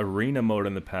about arena mode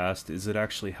in the past is it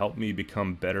actually helped me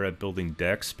become better at building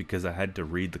decks because I had to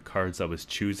read the cards I was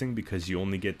choosing because you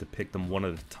only get to pick them one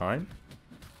at a time.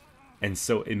 And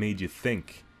so it made you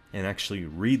think and actually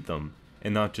read them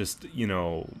and not just, you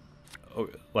know,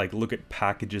 like look at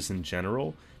packages in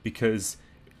general, because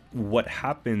what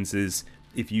happens is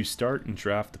if you start in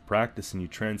draft to practice and you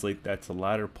translate that to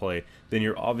ladder play, then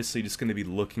you're obviously just going to be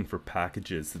looking for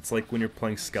packages. It's like when you're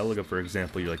playing Skellige, for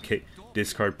example, you're like, hey,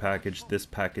 discard package, this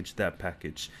package, that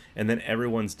package, and then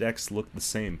everyone's decks look the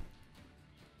same.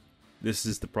 This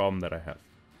is the problem that I have.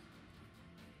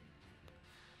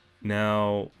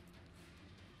 Now,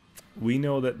 we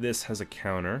know that this has a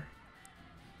counter,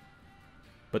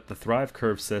 but the Thrive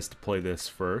curve says to play this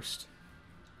first.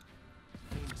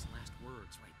 Famous last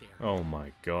words right there. Oh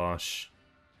my gosh.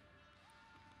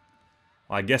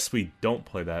 Well, I guess we don't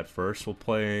play that first. We'll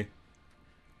play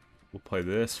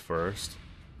this first.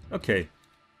 Okay.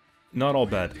 Not all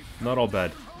bad. Not all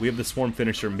bad. We have the Swarm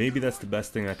Finisher. Maybe that's the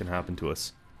best thing that can happen to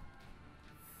us.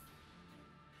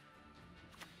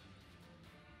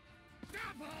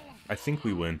 I think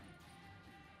we win.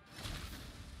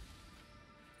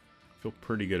 Feel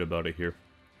pretty good about it here.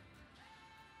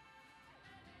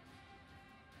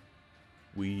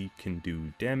 We can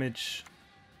do damage.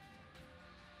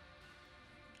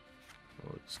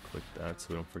 Oh, let's click that so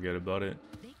we don't forget about it.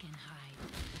 They can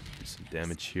hide. Do some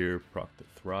damage here. Proc the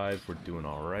Thrive. We're doing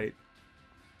alright.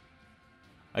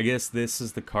 I guess this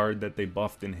is the card that they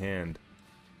buffed in hand.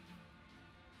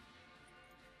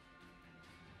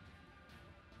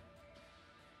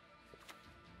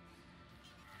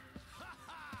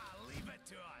 Leave it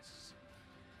to us.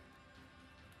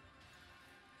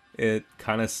 It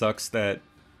kind of sucks that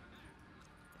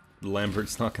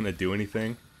Lambert's not going to do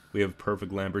anything. We have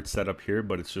perfect Lambert set up here,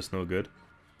 but it's just no good.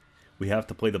 We have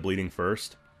to play the Bleeding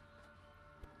first.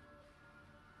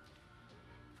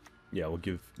 Yeah, we'll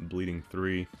give Bleeding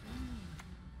 3.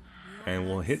 And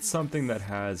we'll hit something that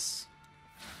has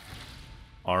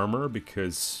armor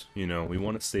because, you know, we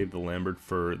want to save the Lambert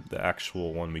for the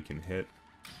actual one we can hit.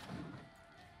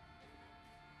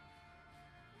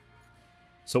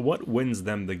 So what wins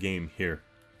them the game here?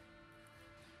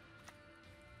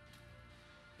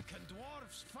 Can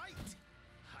dwarves fight?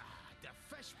 Ha,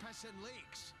 the fish pissing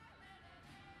lakes.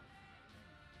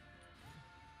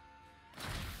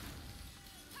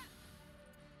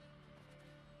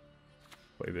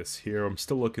 Play this here. I'm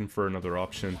still looking for another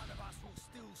option. One of us will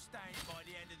still stand by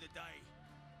the end of the day.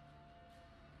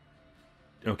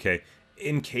 Okay,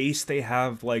 in case they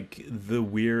have like the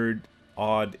weird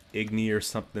odd Igni or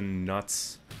something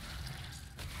nuts.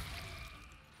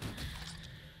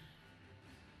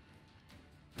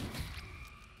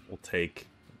 We'll take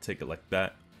it like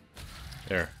that.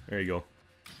 There you go.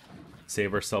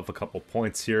 Save ourselves a couple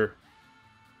points here.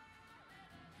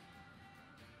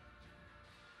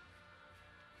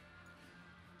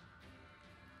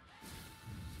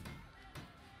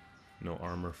 No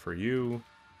armor for you.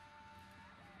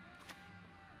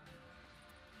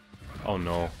 Oh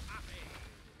no.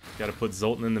 Gotta put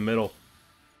Zoltan in the middle.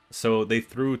 So they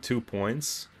threw 2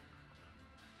 points.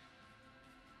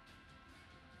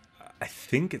 I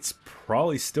think it's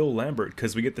probably still Lambert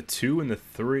because we get the 2 and the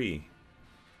 3.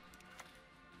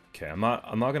 Okay, I'm not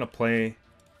gonna play.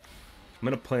 I'm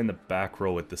gonna play in the back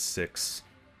row with the 6.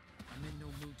 I'm in no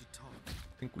mood to talk.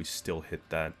 I think we still hit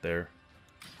that there.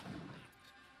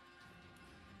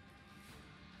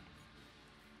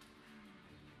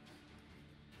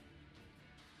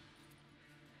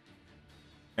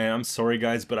 And I'm sorry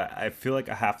guys, but I feel like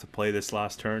I have to play this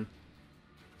last turn.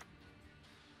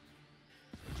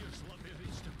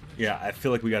 Yeah, I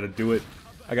feel like we gotta do it.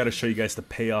 I gotta show you guys the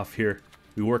payoff here.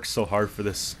 We worked so hard for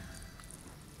this.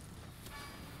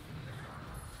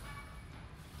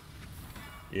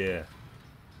 Yeah.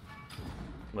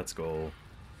 Let's go.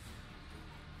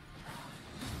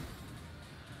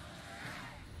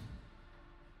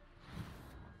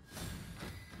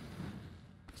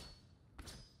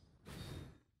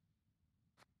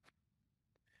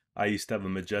 I used to have a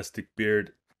majestic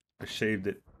beard. I shaved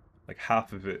it, like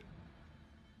half of it.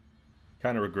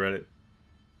 Kind of regret it.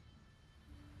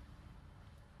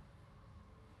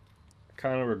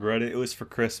 Kind of regret it. It was for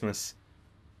Christmas.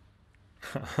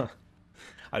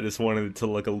 I just wanted it to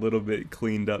look a little bit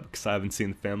cleaned up because I haven't seen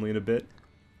the family in a bit.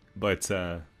 But,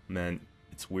 man,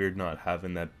 it's weird not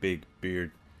having that big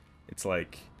beard. It's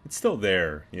like, it's still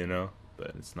there, you know?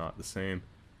 But it's not the same.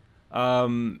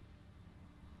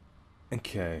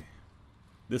 Okay.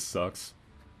 This sucks.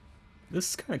 This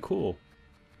is kind of cool.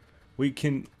 We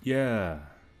can, yeah.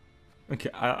 Okay,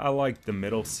 I like the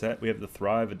middle set. We have the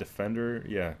Thrive, a Defender.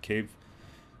 Yeah, Cave.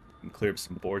 Clear up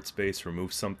some board space,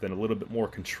 remove something, a little bit more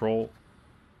control.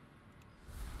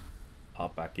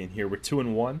 Hop back in here. We're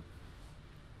 2-1.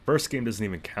 First game doesn't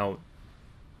even count.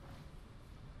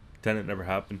 Then it never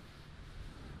happened.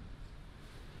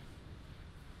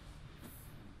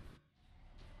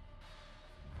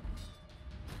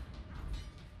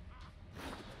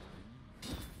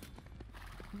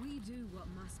 We do what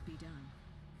must be done.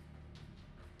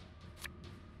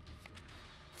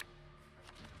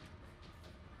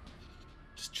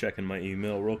 Just checking my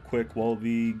email real quick while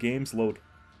the games load.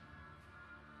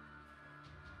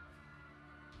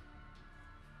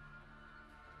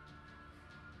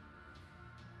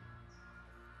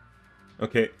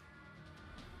 Okay,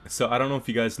 so I don't know if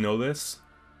you guys know this,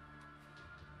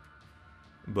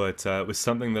 but it was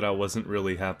something that I wasn't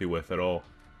really happy with at all.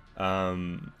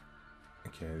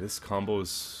 Okay, this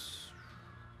combo's...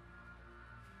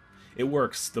 It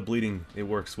works, the bleeding, it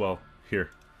works well. Here,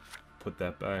 put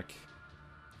that back.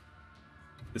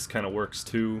 This kind of works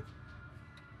too.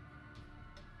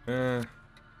 Nah.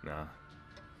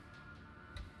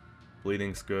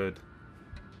 Bleeding's good.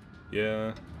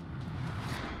 Yeah.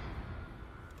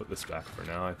 Put this back for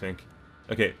now, I think.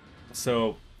 Okay,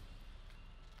 so...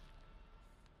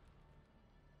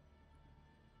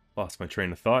 Lost my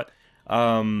train of thought.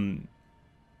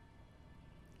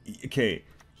 Okay,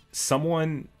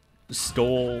 someone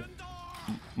stole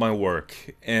my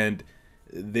work, and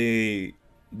they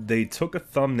took a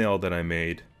thumbnail that I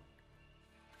made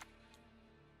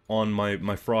on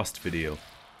my Frost video,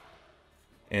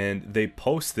 and they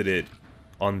posted it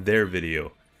on their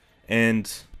video,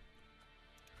 and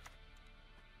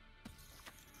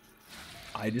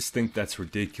I just think that's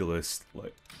ridiculous.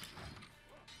 Like,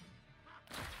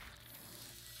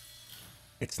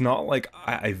 it's not like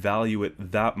I value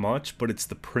it that much, but it's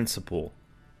the principle.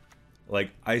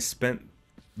 Like, I spent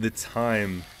the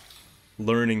time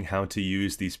learning how to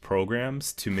use these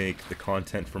programs to make the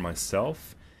content for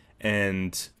myself,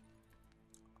 and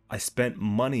I spent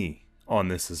money on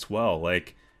this as well.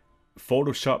 Like,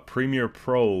 Photoshop Premiere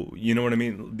Pro, you know what I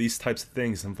mean? These types of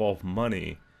things involve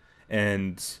money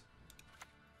and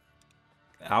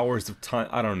hours of time.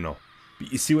 I don't know.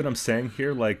 But you see what I'm saying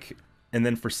here? Like, and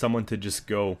then for someone to just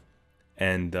go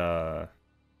and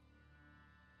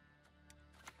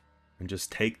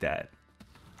just take that.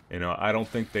 You know, I don't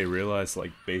think they realize,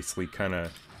 like, basically kind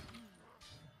of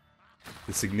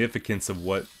the significance of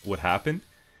what happened.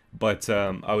 But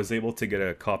I was able to get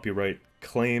a copyright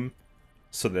claim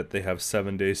so that they have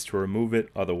 7 days to remove it.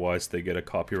 Otherwise, they get a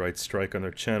copyright strike on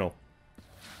their channel.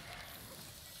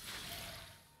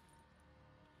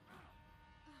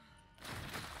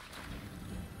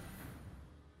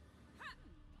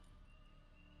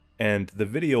 And the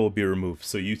video will be removed,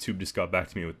 so YouTube just got back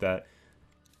to me with that.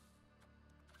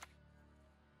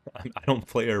 I don't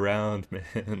play around,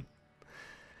 man.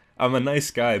 I'm a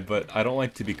nice guy, but I don't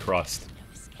like to be crossed.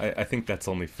 I think that's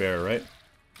only fair, right?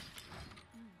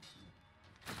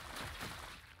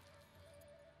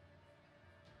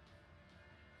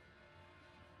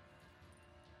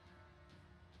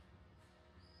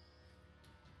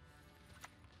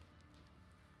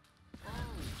 All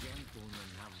gentlemen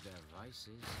have their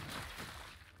vices.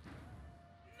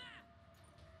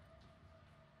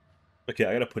 Okay,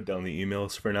 I gotta put down the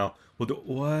emails for now. We'll do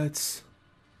what?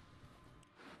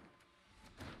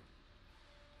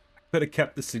 I could have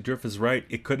kept this. Drift is right.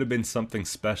 It could have been something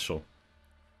special.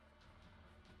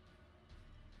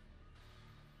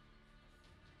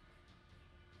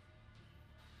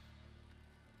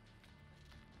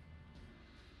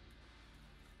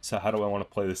 So how do I want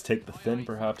to play this? Take the thin,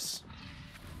 perhaps?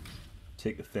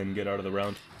 Take the thin, get out of the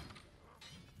round.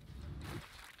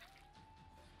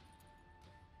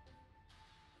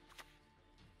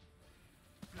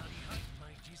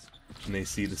 And they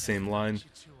see the same line.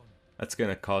 That's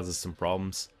gonna cause us some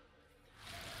problems.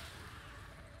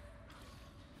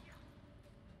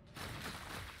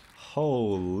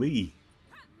 Holy.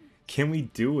 Can we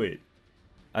do it?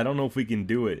 I don't know if we can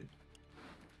do it.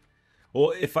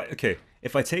 Well, if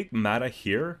I take Mata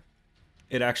here,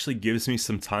 it actually gives me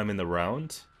some time in the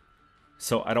round.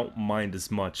 So I don't mind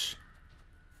as much.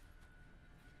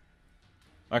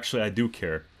 Actually, I do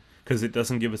care. Because it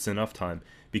doesn't give us enough time.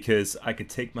 Because I could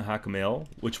take Mahakamail,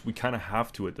 which we kind of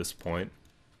have to at this point.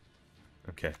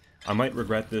 Okay. I might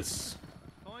regret this.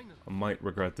 I might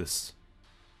regret this.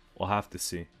 We'll have to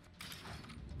see.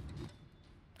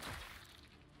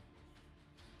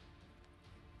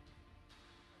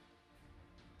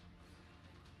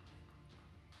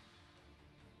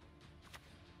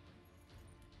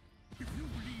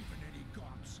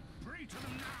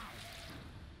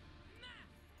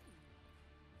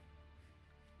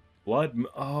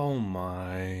 Oh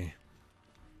my.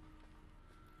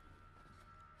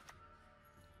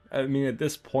 I mean, at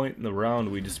this point in the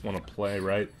round, we just want to play,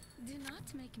 right? Do not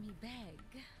make me beg.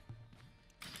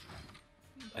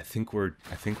 I think we're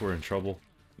in trouble.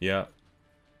 Yeah.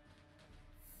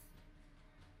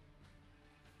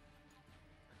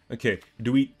 Okay,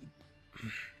 do we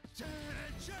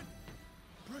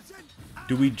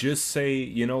just say,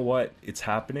 you know what, it's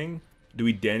happening? Do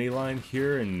we dandelion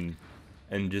here and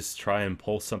just try and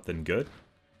pull something good?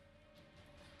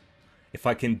 If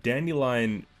I can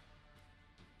dandelion,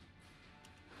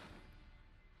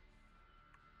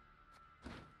 I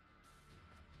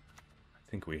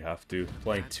think we have to.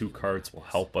 Playing 2 cards will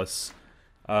help us.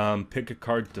 Pick a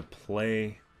card to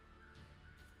play.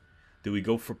 Do we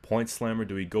go for Point Slammer?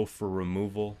 Do we go for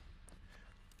removal?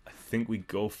 I think we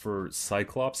go for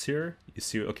Cyclops here. You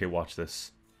see, okay, watch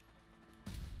this.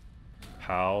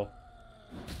 Pow.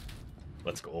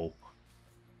 Let's go.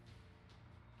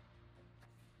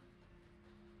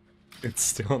 It's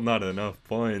still not enough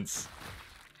points.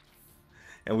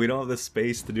 And we don't have the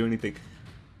space to do anything.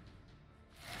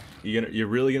 You're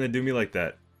really gonna do me like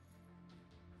that?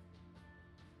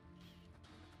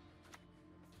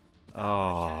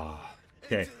 Ah, oh,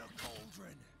 okay.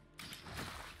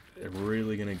 They're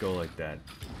really gonna go like that.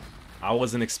 I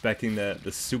wasn't expecting the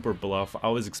super bluff. I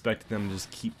was expecting them to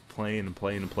just keep playing and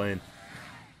playing and playing.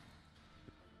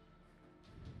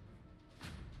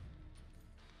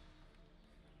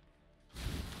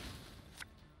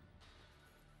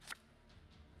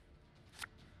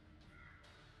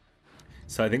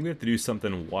 So I think we have to do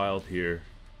something wild here.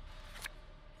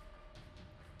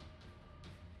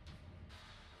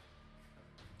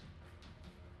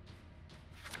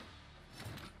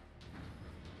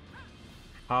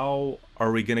 How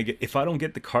are we gonna get? If I don't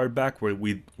get the card back,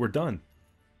 we're done,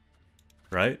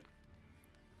 right?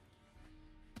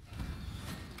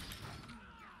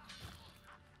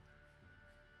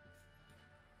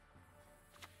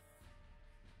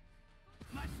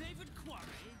 My favorite quarry?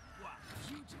 What?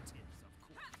 Fugitives, of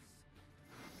course.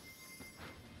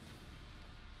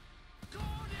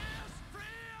 Goddess Freya!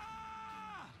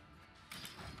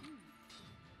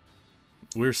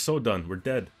 We're so done. We're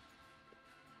dead.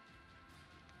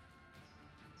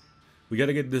 We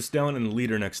gotta get this down and lead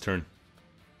her next turn.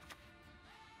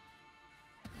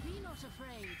 Be not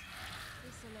afraid.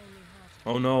 This'll only hurt.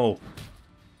 Oh no.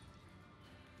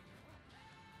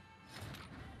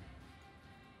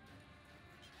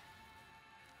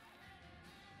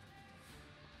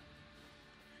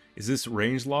 Is this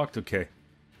range locked? Okay.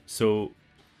 So,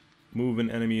 move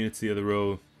an enemy unit to the other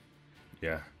row.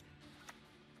 Yeah.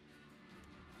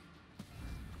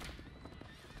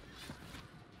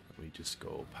 We just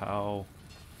go pow.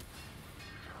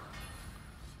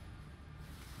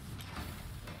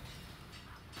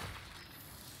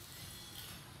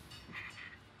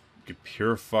 You could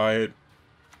purify it.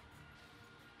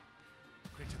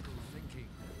 Critical thinking.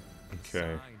 Okay.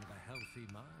 Sign of a healthy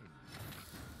mind.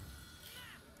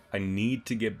 I need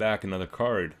to get back another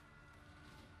card.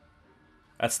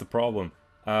 That's the problem.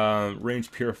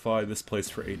 Range Purify, this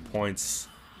plays for 8 points.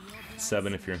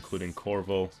 7 if you're including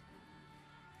Corvo.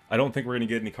 I don't think we're going to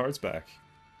get any cards back.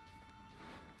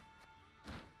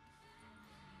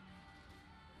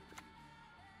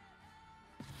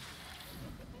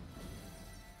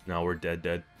 No, we're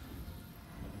dead.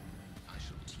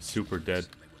 Super dead.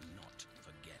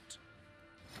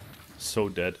 So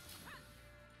dead.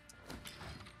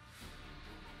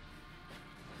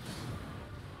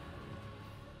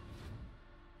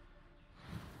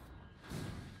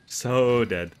 So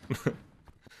dead.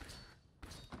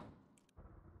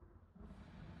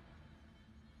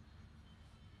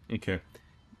 Okay.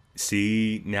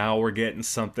 See, now we're getting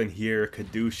something here.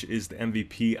 Kadoosh is the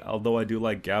MVP. Although I do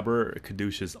like Gabber,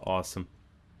 Kadoosh is awesome.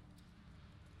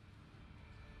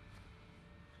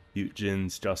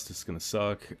 Jin's Justice is gonna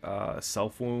suck.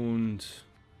 Self Wound.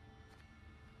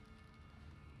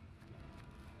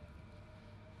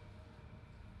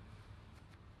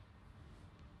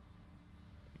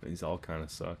 These all kind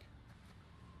of suck.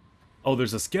 Oh,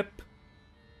 there's a skip?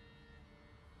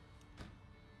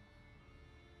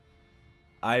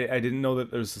 I didn't know that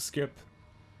there's a skip.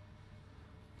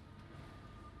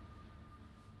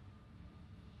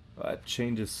 That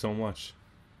changes so much.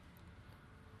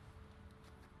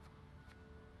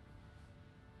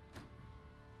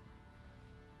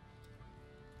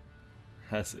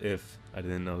 As if I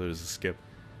didn't know there was a skip.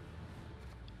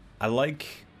 I like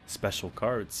special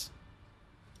cards.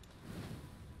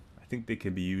 I think they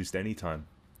can be used anytime.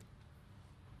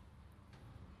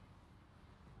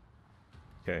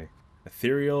 Okay.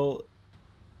 Ethereal.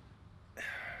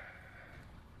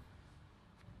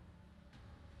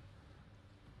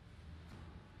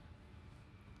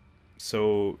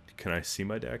 So, can I see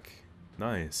my deck?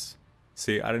 Nice.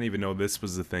 See, I didn't even know this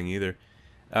was the thing either.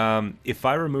 If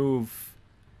I remove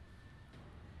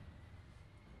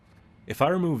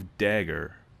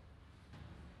Dagger,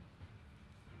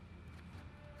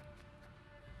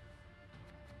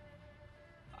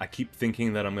 I keep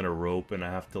thinking that I'm gonna rope and I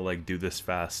have to like do this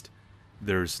fast.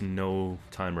 There's no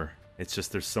timer. It's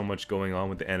just there's so much going on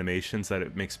with the animations that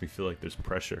it makes me feel like there's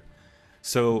pressure.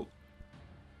 So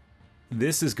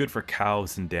this is good for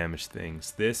cows and damaged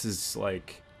things. This is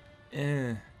like,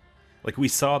 like we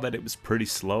saw that it was pretty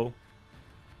slow,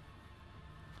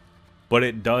 but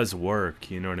it does work.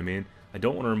 You know what I mean? I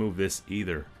don't want to remove this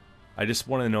either. I just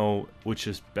want to know which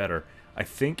is better. I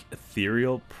think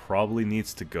Ethereal probably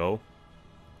needs to go.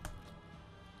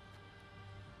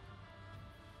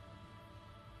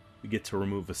 We get to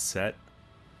remove a set.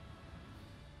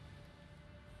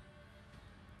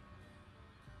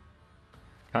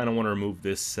 Kind of want to remove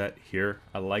this set here.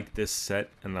 I like this set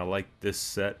and I like this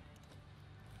set.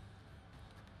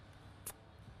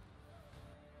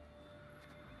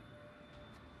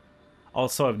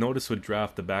 Also, I've noticed with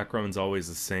draft the background's always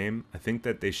the same. I think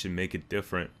that they should make it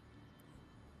different.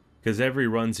 Because every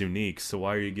run's unique, so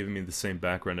why are you giving me the same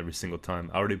background every single time?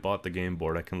 I already bought the game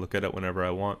board. I can look at it whenever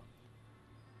I want.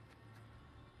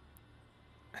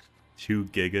 2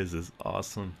 gigas is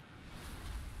awesome.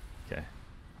 Okay.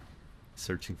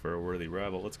 Searching for a worthy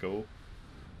rival. Let's go.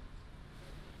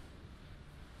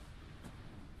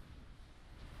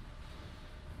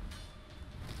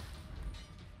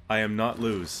 I am not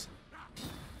lose.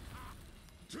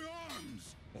 To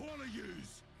arms, all of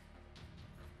yous.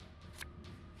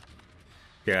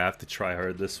 Okay, I have to try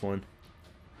hard this one.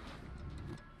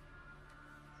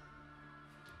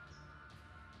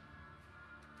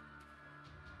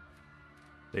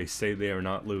 They say they are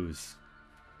not lose.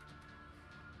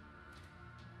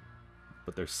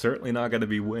 But they're certainly not going to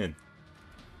be win.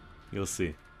 You'll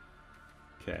see.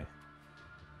 Okay.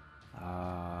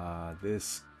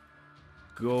 This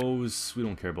goes... We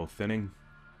don't care about thinning.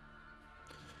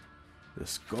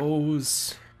 This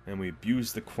goes... And we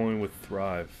abuse the coin with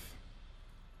Thrive.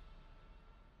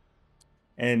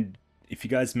 And if you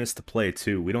guys missed the play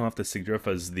too, we don't have to Sigdriff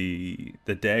as the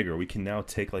dagger. We can now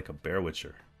take like a Bear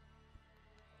Witcher.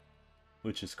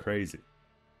 Which is crazy.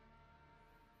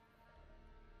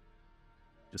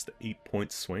 Just an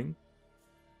 8-point swing.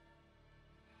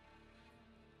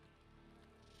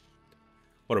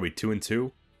 What are we, 2 and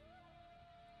 2?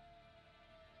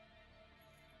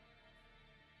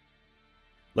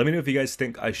 Let me know if you guys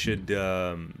think I should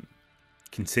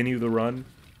continue the run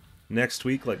next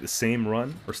week, like the same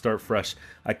run, or start fresh.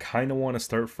 I kind of want to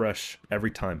start fresh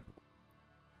every time.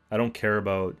 I don't care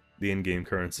about the in-game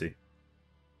currency.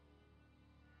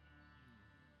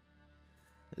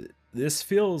 This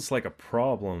feels like a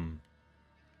problem.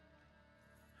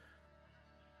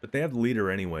 But they have leader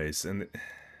anyways, and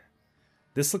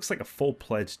this looks like a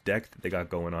full-fledged deck that they got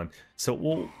going on. So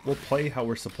we'll play how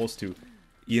we're supposed to.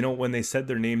 You know, when they said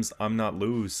their names, I'm not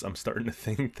lose, I'm starting to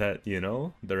think that, you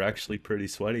know, they're actually pretty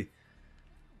sweaty.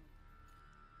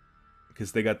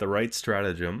 Because they got the right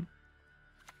stratagem,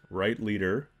 right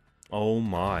leader. Oh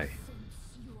my.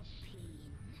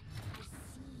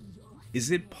 Is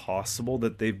it possible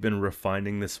that they've been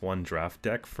refining this one draft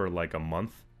deck for like a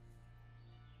month?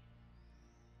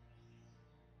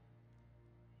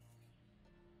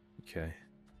 Okay.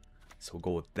 So we'll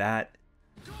go with that.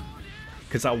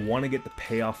 Because I want to get the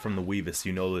payoff from the Weavis,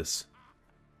 you know this.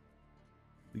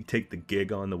 We take the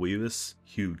gig on the Weavis.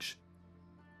 Huge.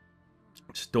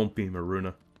 Just don't be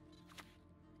Maruna.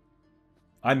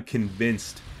 I'm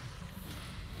convinced.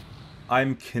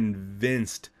 I'm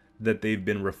convinced that they've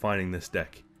been refining this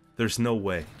deck. There's no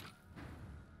way.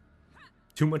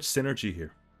 Too much synergy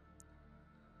here.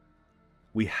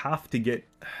 We have to get...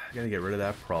 I gotta get rid of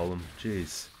that problem.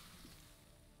 Jeez.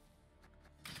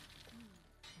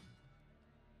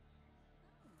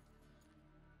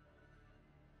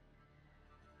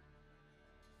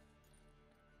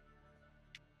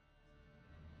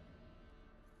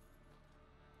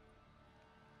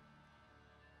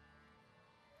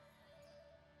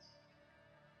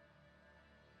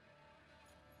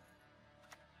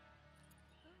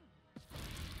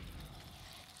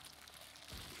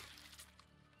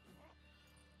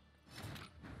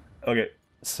 Okay,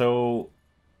 so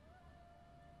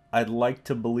I'd like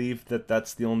to believe that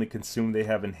that's the only consume they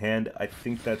have in hand. I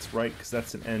think that's right, because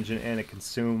that's an engine and a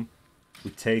consume.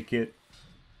 We take it.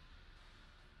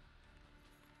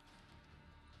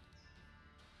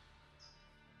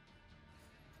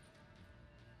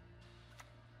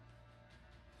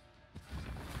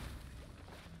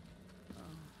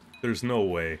 There's no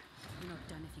way. You're not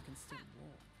done if you can still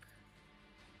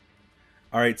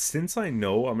Alright, since I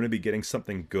know I'm going to be getting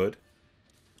something good.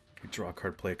 Draw a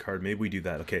card, play a card. Maybe we do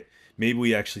that. Okay, maybe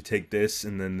we actually take this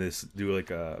and then this, do like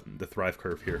the Thrive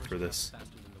curve here for this.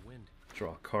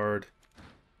 Draw a card.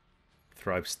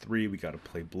 Thrives 3. We got to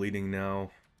play Bleeding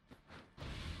now.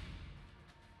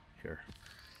 Here.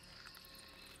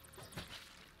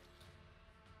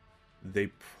 They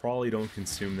probably don't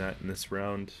consume that in this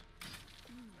round.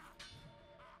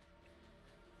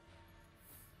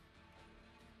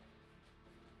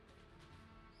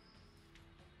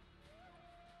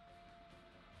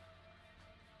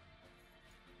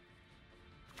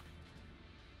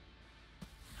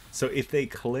 So if they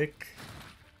click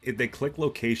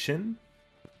location,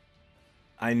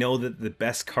 I know that the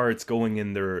best card's going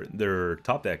in their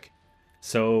top deck.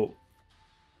 So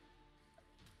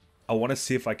I want to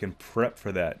see if I can prep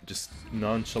for that. Just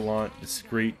nonchalant,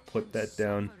 discreet, put that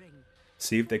down.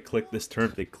 See if they click this turn.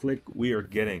 If they click, we are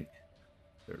getting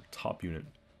their top unit.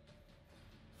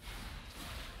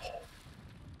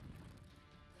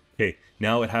 Okay,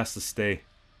 now it has to stay.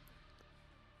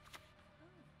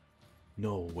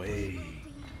 No way.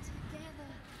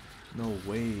 No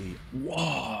way.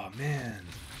 Whoa, man.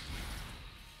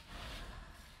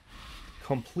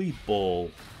 Complete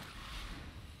bull.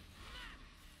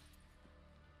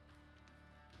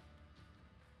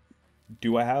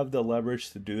 Do I have the leverage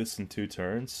to do this in 2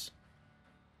 turns?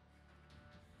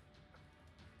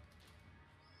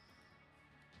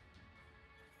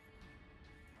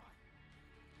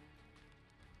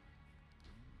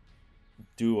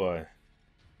 Do I?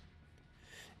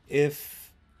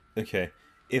 Okay,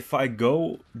 if I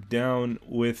go down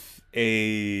with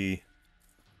the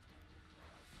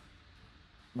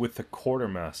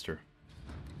Quartermaster,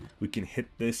 we can hit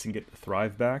this and get the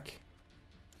Thrive back.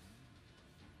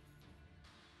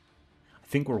 I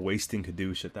think we're wasting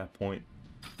Kadoosh at that point.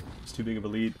 It's too big of a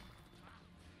lead.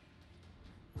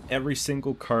 Every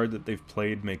single card that they've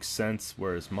played makes sense,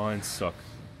 whereas mine suck.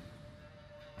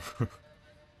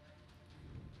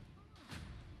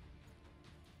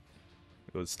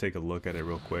 Let's take a look at it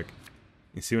real quick.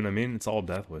 You see what I mean? It's all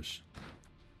Death Wish.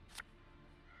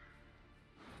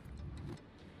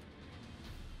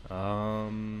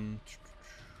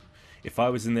 If I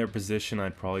was in their position,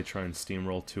 I'd probably try and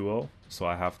steamroll 2-0. So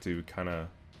I have to kind of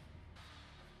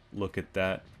look at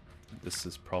that. This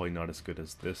is probably not as good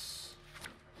as this.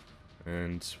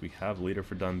 And we have Leader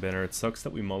for Dunbanner. It sucks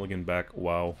that we mulligan back.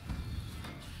 Wow.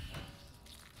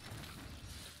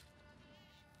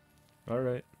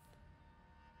 Alright.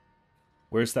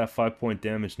 Where's that 5-point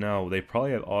damage now? They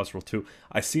probably have Osriel too.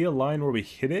 I see a line where we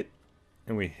hit it,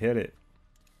 and we hit it.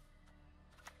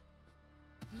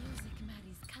 Music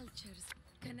marries cultures,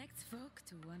 connects folk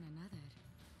to one another.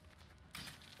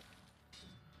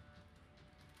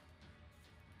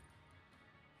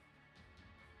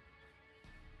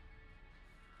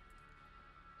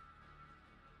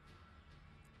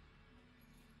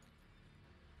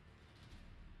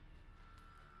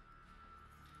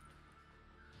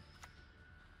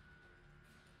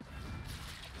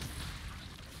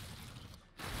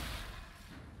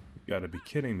 You gotta be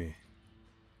kidding me.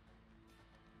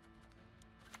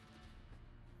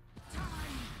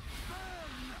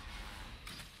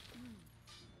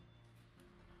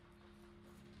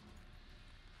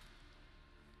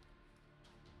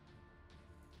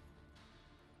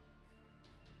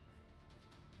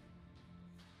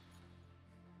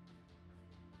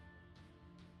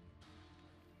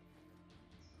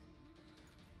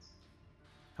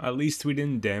 At least we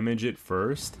didn't damage it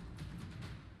first.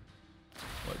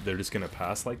 What, they're just gonna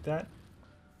pass like that?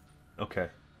 Okay.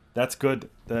 That's good.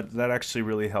 That actually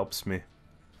really helps me.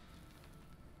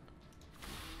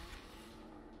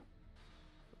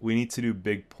 We need to do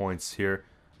big points here.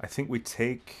 I think we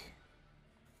take...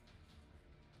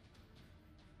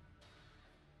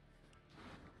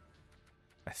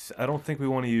 I don't think we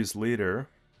want to use Leader.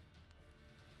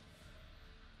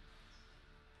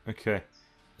 Okay.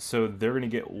 So they're going to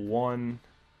get 1,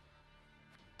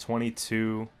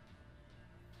 22...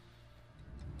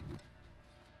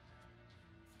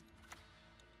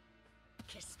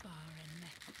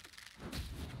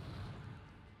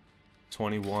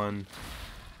 21,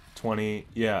 20,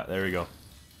 yeah, there we go.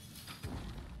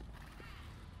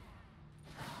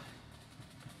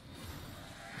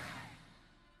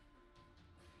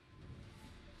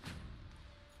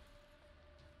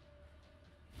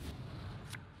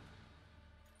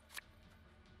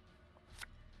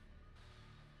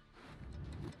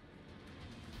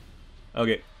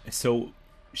 Okay, so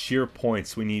sheer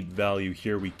points, we need value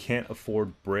here. We can't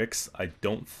afford bricks. I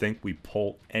don't think we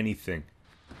pull anything.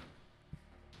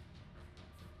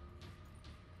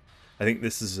 I think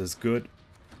this is as good.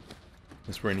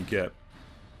 That's where I need to get.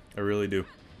 I really do.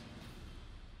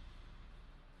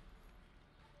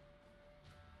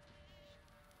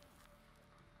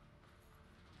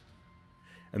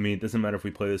 I mean, it doesn't matter if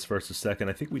we play this first or second.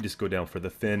 I think we just go down for the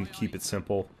Finn, keep it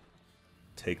simple.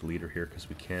 Take leader here because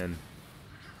we can.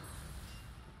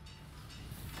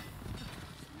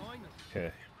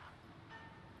 Okay.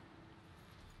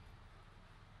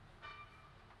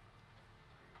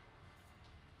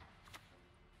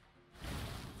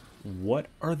 What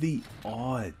are the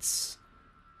odds?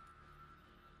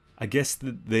 I guess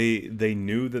that they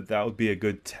knew that that would be a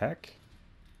good tech.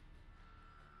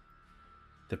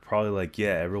 They're probably like,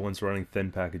 yeah, everyone's running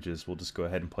thin packages. We'll just go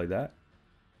ahead and play that.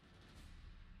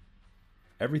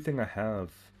 Everything I have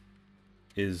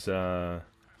is well,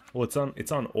 it's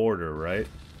on order, right?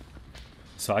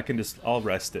 So I can just I'll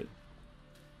rest it.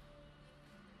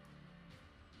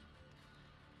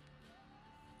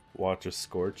 Watch a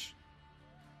scorch.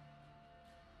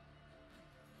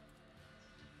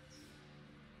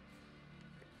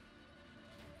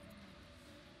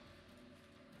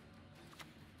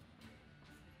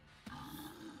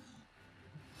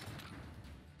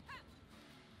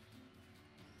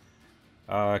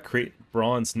 Create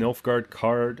bronze Nilfgaard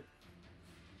card.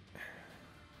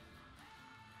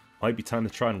 Might be time to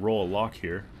try and roll a lock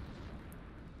here.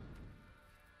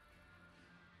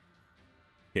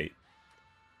 Okay.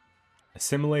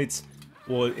 Assimilates.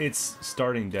 Well, it's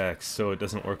starting decks, so it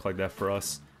doesn't work like that for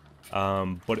us.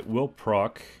 But it will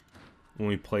proc when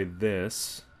we play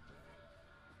this.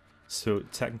 So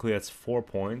technically that's 4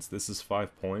 points. This is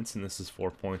 5 points, and this is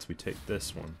 4 points. We take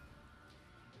this one.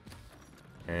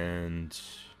 And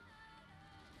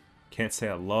can't say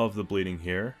I love the bleeding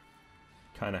here.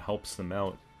 Kind of helps them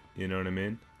out, you know what I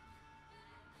mean?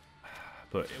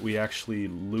 But we actually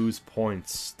lose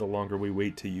points the longer we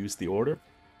wait to use the order.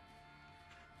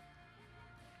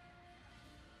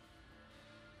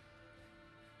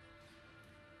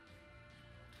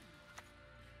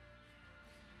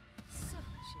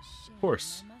 Of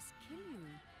course.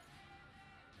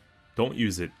 Don't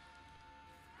use it.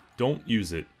 Don't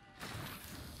use it.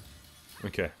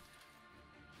 Okay.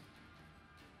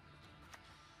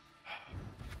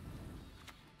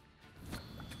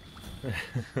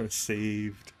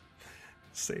 Saved.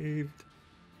 Saved.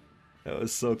 That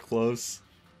was so close.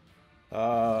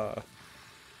 Are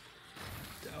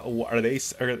they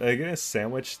gonna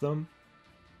sandwich them?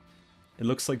 It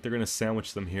looks like they're gonna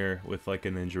sandwich them here with like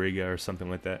an Indriga or something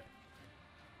like that.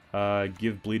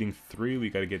 Give bleeding 3.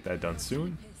 We gotta get that done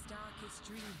soon.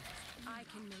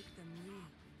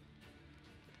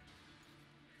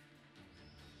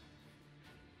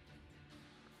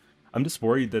 I'm just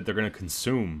worried that they're gonna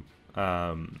consume.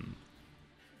 Gonna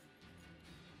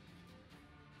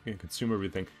consume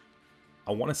everything.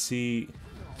 I want to see.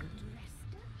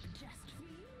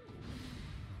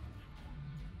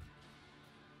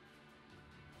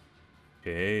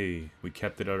 Okay, we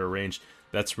kept it out of range.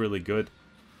 That's really good.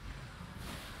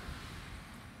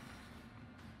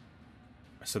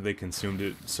 So they consumed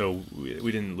it, so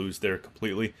we didn't lose there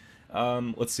completely.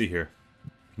 Let's see here.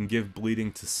 We can give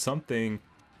bleeding to something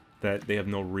that they have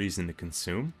no reason to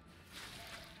consume.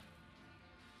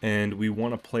 And we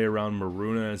want to play around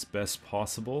Maruna as best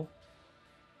possible.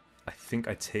 I think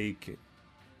I take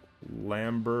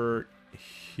Lambert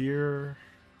here.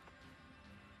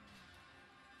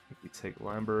 We take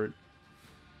Lambert.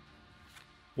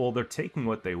 Well, they're taking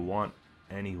what they want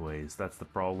anyways. That's the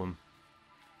problem.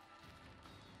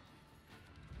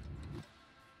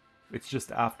 It's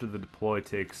just after the deploy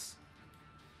takes...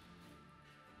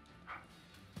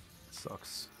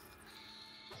 Sucks.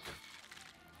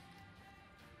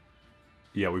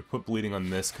 Yeah, we put bleeding on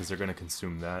this because they're going to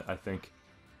consume that, I think.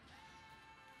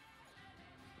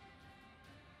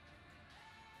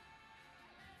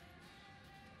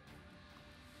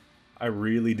 I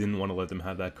really didn't want to let them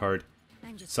have that card.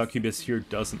 Succubus here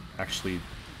doesn't actually...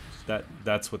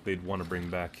 That's what they'd want to bring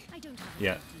back.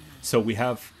 Yeah. So we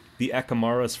have the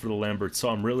Ekamaras for the Lambert, so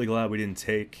I'm really glad we didn't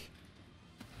take.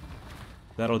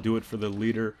 That'll do it for the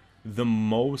leader. The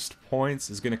most points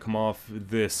is going to come off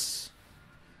this.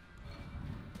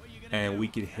 And we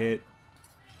could hit...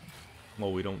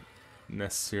 Well, we don't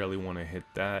necessarily want to hit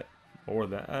that. Or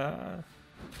that.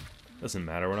 Doesn't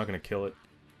matter. We're not going to kill it.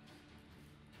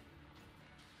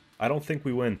 I don't think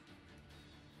we win.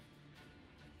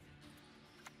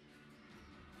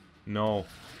 No.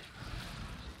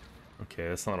 Okay,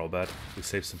 that's not all bad. We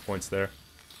saved some points there.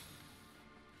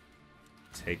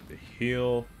 Take the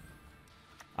heal.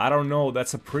 I don't know.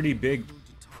 That's a pretty big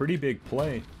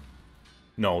play.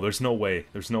 No, there's no way.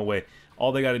 There's no way.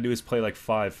 All they got to do is play like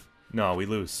 5. No, we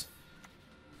lose.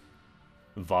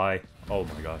 Vi. Oh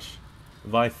my gosh.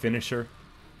 Vi finisher.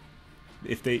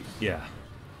 If they... Yeah.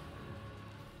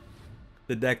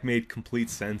 The deck made complete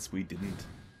sense. We didn't.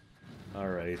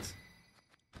 Alright.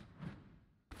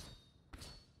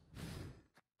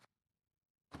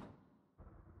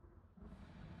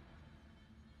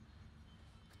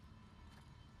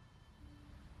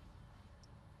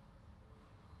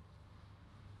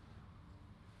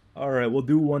 Alright, we'll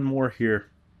do one more here.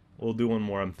 We'll do one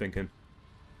more, I'm thinking.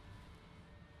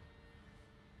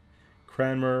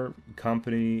 Cranmer,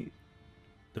 Company,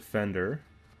 Defender.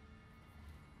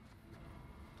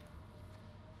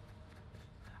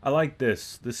 I like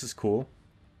this. This is cool.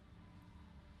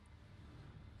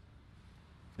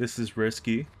 This is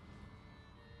risky.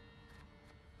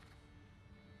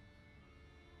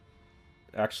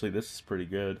 Actually, this is pretty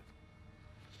good.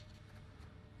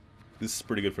 This is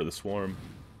pretty good for the Swarm.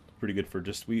 Pretty good for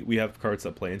just... We have cards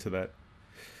that play into that.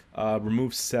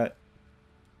 Remove set.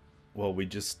 Well, we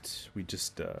just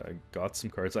got some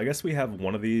cards. I guess we have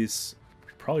one of these.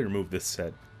 Probably remove this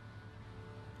set.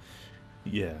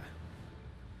 Yeah.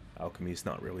 Alchemy is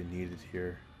not really needed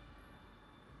here.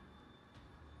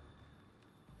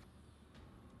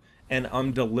 And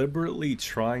I'm deliberately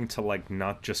trying to, like,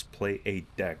 not just play a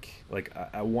deck. Like,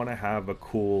 I want to have a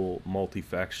cool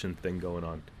multi-faction thing going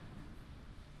on.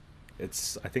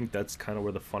 I think that's kind of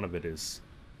where the fun of it is.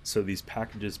 So these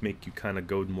packages make you kind of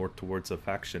go more towards a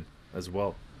faction as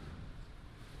well.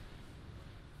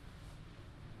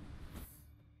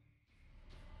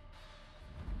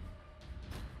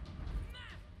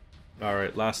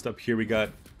 Alright, last up here we got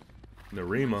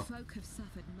Narima. Folk have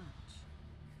suffered much.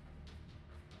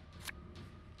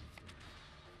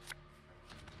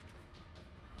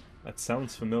 That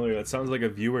sounds familiar. That sounds like a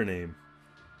viewer name.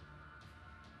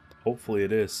 Hopefully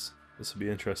it is. This will be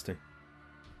interesting.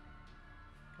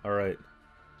 Alright.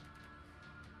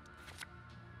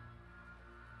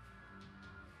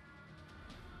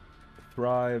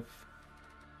 Thrive.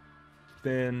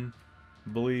 Thin.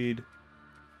 Bleed.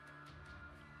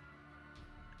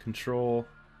 Control.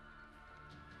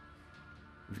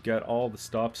 We've got all the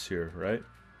stops here, right?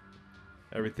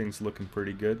 Everything's looking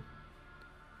pretty good.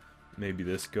 Maybe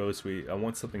this goes. I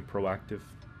want something proactive.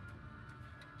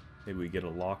 Maybe we get a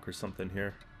lock or something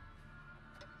here.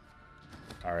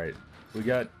 Alright. We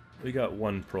got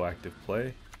one proactive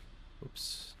play.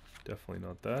 Oops. Definitely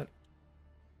not that.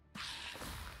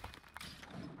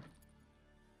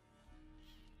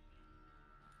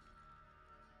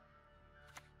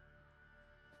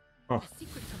 Oh,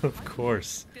 of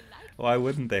course. Why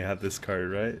wouldn't they have this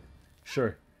card, right?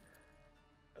 Sure.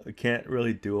 We can't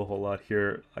really do a whole lot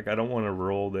here. Like, I don't want to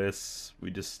roll this.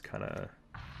 We just kind of...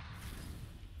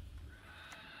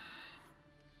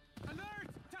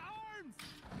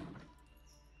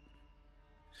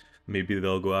 Maybe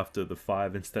they'll go after the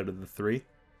 5 instead of the 3.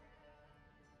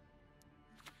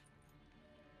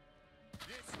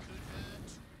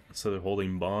 So they're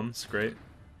holding bombs. Great.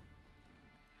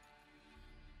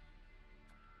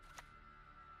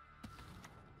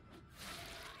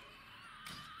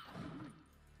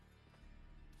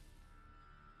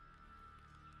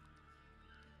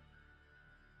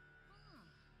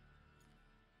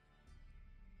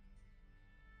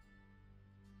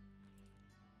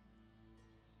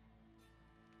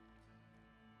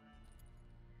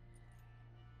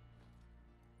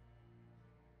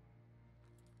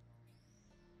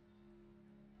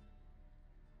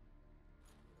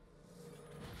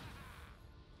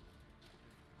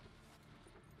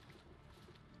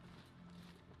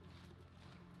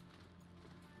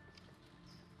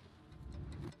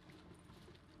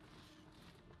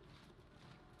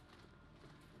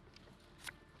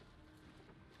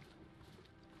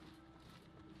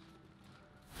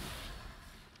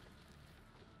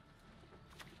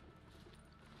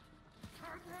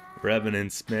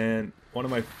 Revenants, man. One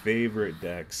of my favorite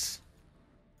decks.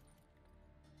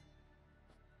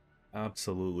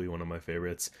 Absolutely one of my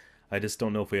favorites. I just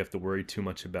don't know if we have to worry too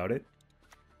much about it.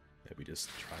 Maybe just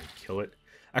try and kill it.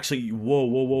 Actually, whoa,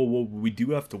 whoa, whoa, whoa. We do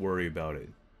have to worry about it.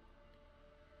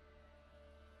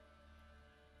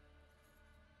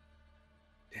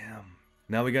 Damn.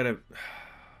 Now we gotta...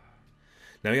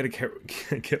 Now we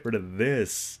gotta get rid of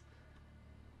this.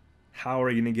 How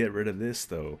are you gonna get rid of this,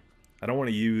 though? I don't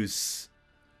want to use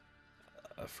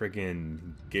a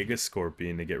friggin' Giga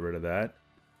Scorpion to get rid of that.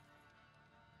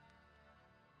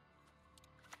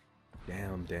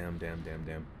 Damn, damn, damn, damn,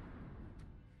 damn.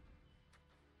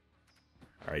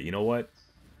 Alright, you know what?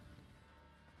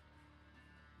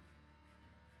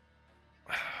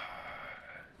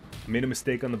 Made a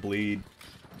mistake on the bleed.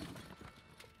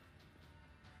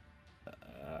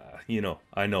 You know,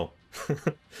 I know.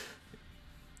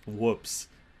 Whoops.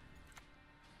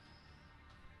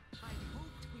 I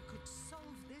hoped we could solve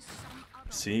this some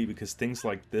other See, because things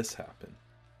like this happen.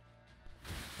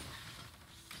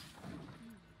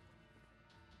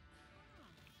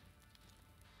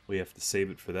 We have to save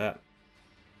it for that.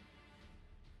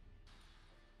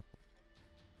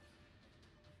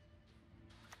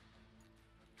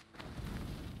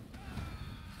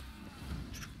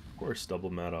 Of course, double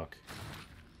Maddock.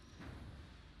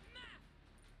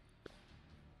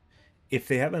 If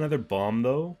they have another bomb,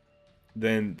 though,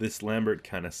 then this Lambert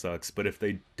kind of sucks. But if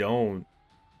they don't,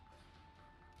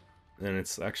 then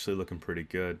it's actually looking pretty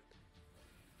good.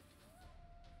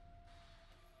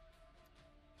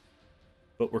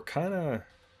 But we're kind of...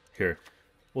 Here.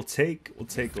 We'll take,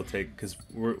 because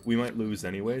we might lose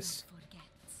anyways.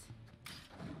 Forgets.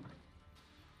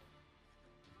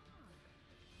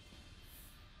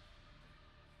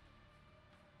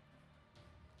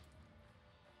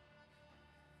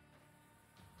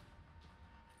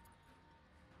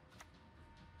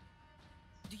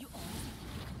 Do you all think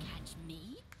you can catch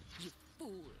me? You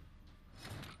fool.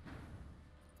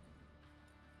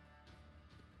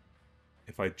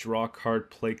 If I draw card,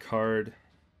 play card,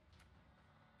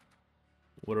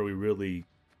 what are we really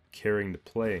caring to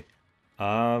play?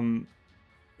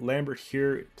 Lambert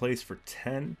here plays for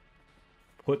 10,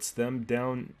 puts them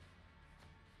down.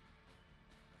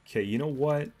 Okay, you know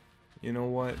what? You know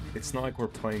what? It's not like we're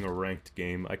playing a ranked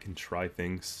game. I can try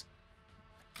things.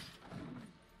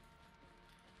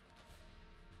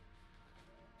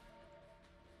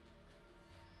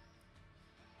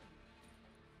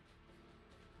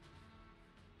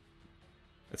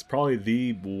 It's probably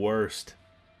the worst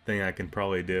thing I can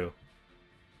probably do.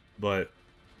 But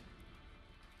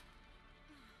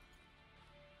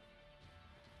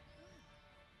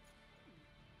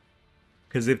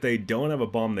because if they don't have a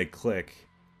bomb, they click.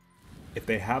 If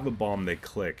they have a bomb, they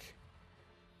click.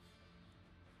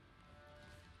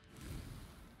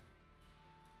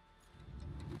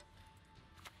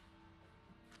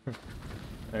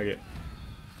 Okay.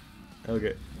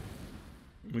 Okay.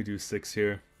 We do 6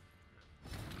 here.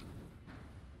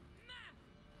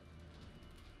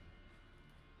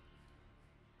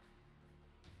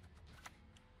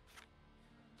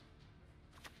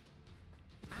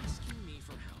 Asking me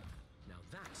for help. Now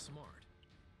that's smart.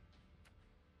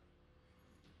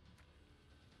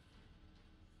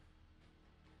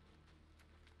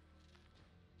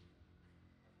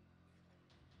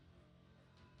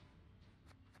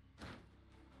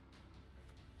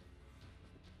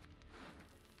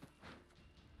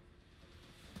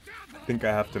 I think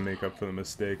I have to make up for the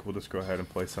mistake. We'll just go ahead and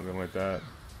play something like that.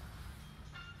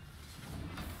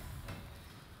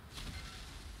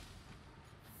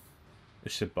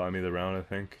 This should buy me the round, I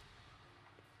think.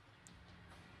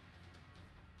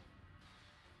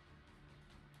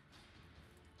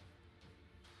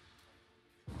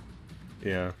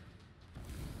 Yeah.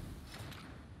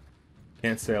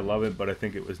 Can't say I love it, but I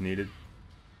think it was needed.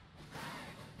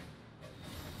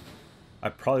 I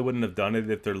probably wouldn't have done it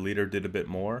if their leader did a bit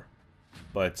more,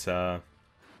 but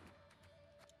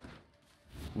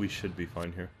we should be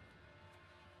fine here.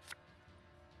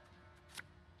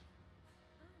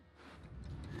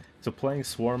 So playing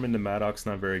Swarm into Maddock's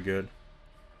not very good.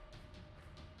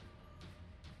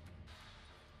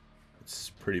 It's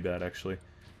pretty bad, actually.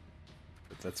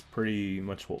 But that's pretty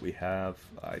much what we have.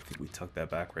 I think we tuck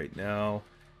that back right now.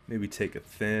 Maybe take a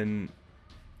thin.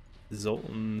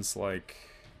 Zoltan's like...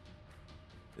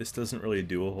 This doesn't really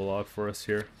do a whole lot for us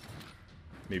here.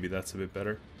 Maybe that's a bit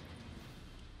better.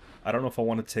 I don't know if I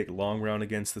want to take long round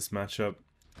against this matchup.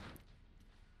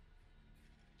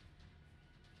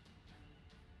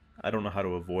 I don't know how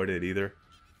to avoid it either.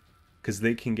 Because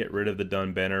they can get rid of the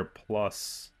Dun banner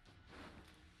plus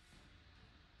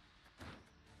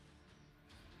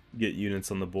get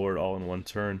units on the board all in one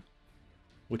turn.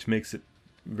 Which makes it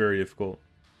very difficult.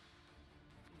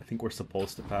 I think we're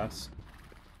supposed to pass.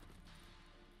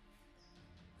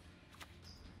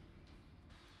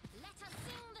 Let us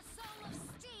sing the song of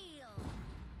steel.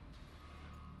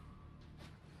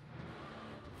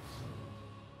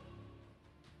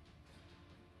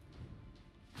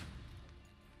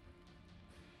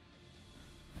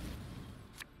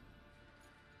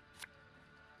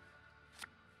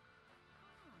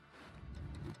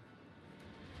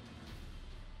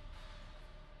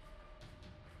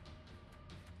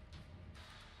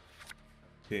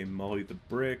 Okay, Molly the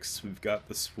bricks. We've got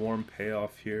the swarm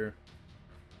payoff here.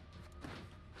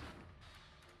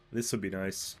 This would be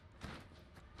nice.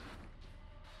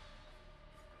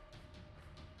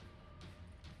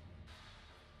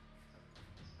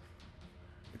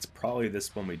 It's probably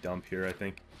this one we dump here, I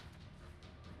think.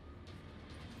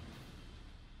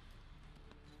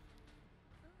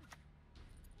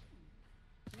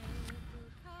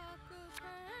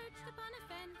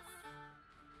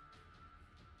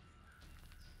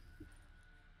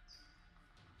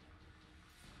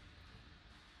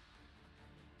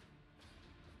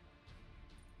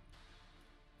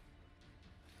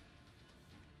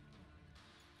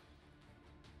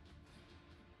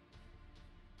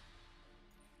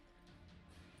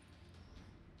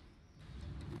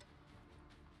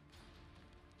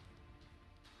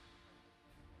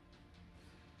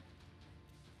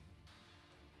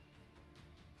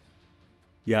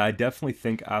 Yeah, I definitely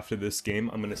think after this game,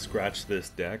 I'm going to scratch this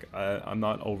deck. I'm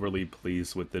not overly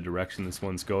pleased with the direction this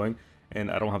one's going, and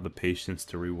I don't have the patience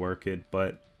to rework it,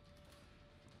 but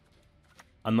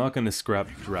I'm not going to scrap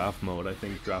draft mode. I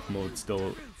think draft mode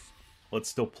still... Let's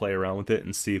still play around with it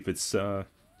and see if it's what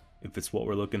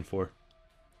we're looking for.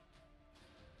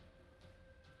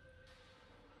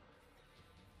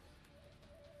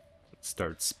 Let's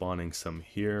start spawning some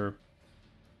here.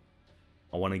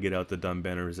 I want to get out the dumb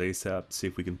banners ASAP, see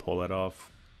if we can pull that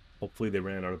off. Hopefully they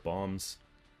ran out of bombs.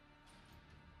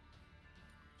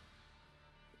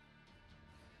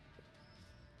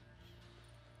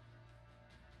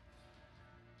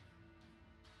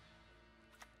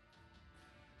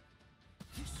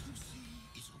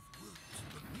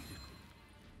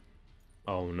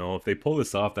 Oh no, if they pull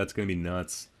this off, that's going to be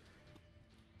nuts.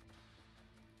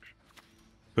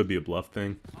 Could be a bluff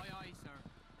thing.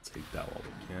 Take that while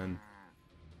we can.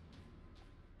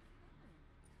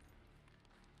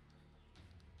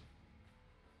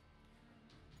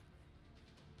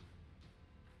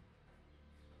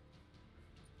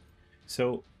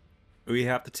 So, we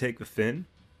have to take the Finn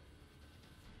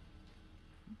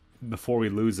before we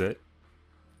lose it.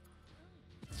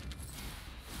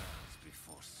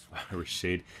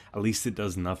 Shade. At least it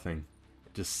does nothing.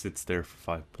 It just sits there for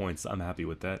 5 points. I'm happy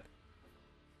with that.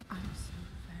 I'm so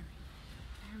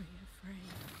very, very afraid.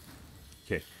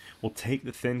 Okay, we'll take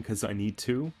the Finn because I need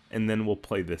to, and then we'll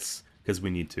play this because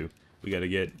we need to. We gotta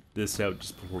get this out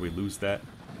just before we lose that,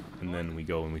 and then we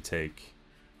go and we take,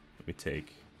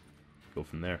 go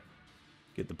from there.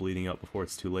 Get the bleeding out before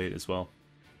it's too late as well.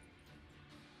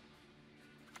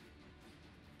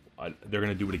 They're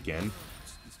gonna do it again.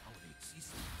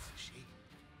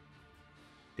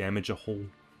 Damage a hole.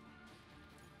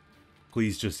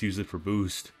 Please just use it for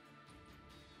boost.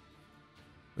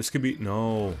 This could be...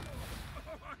 No.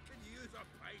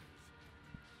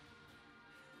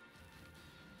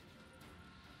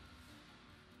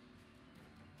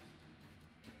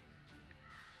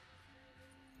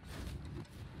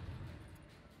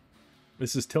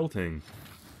 This is tilting.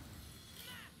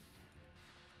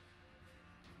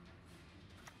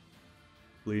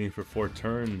 Bleeding for 4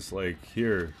 turns, like,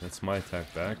 here, that's my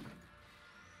attack back.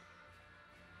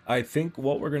 I think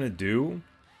what we're gonna do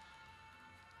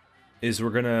is we're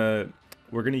gonna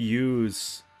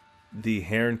use the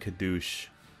Heron Kadoosh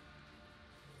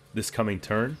this coming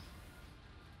turn.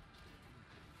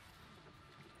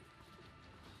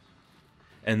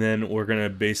 And then we're gonna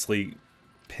basically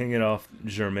ping it off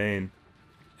Germain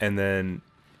and then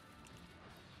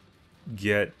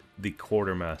get the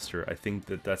Quartermaster. I think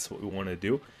that that's what we want to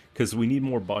do because we need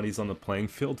more bodies on the playing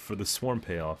field for the swarm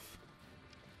payoff.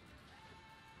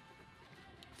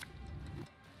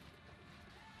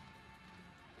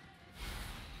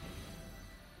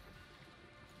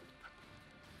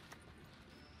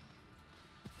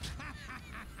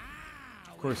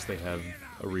 Of course they have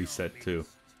a reset too.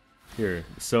 Here,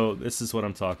 so this is what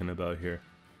I'm talking about here.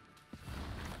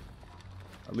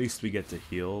 At least we get to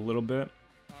heal a little bit.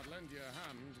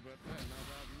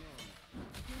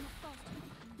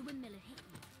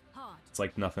 It's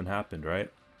like nothing happened,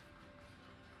 right?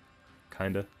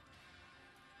 Kinda.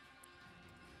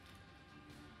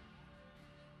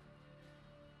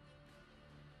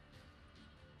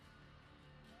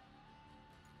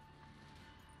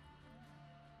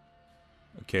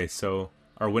 Okay, so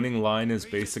our winning line is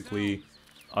basically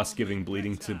us giving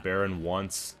bleeding to Baron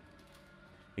once.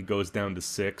 It goes down to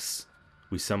 6.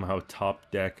 We somehow top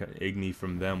deck Igni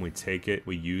from them. We take it,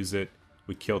 we use it,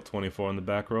 we kill 24 on the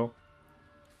back row.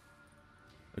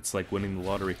 It's like winning the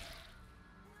lottery.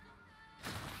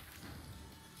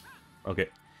 Okay,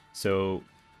 so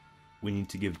we need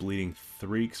to give bleeding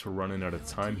 3 because we're running out of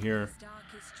time here.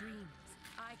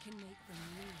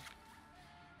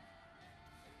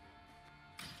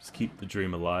 Just keep the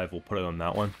dream alive. We'll put it on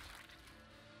that one.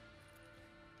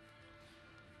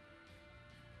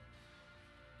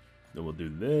 Then we'll do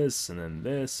this, and then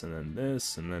this, and then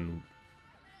this, and then...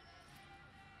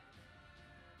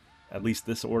 At least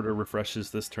this order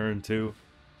refreshes this turn, too.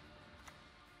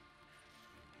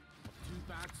 Two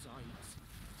bad sides.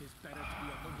 It is better to be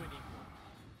on the winning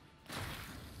one.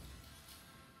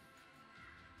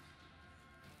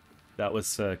 That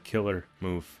was a killer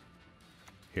move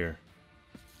here.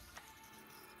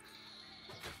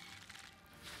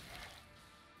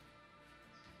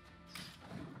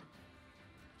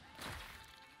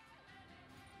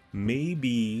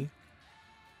 Maybe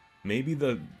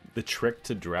the trick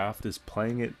to draft is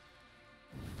playing it,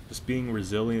 just being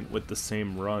resilient with the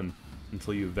same run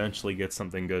until you eventually get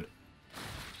something good.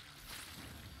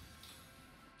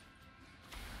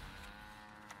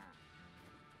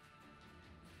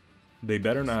 They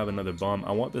better not have another bomb.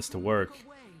 I want this to work.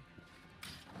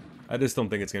 I just don't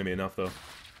think it's going to be enough, though.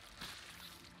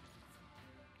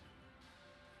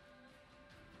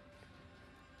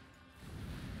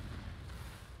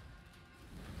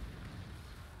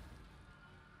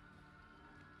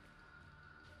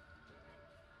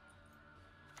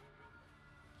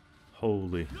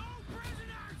 Holy.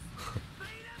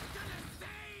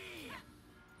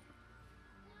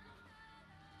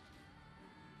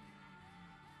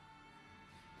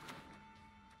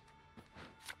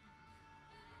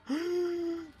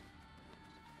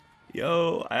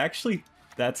 Yo,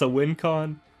 that's a win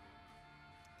con.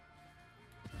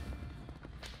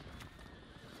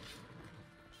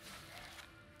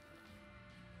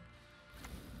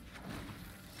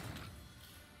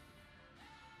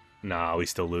 Nah, we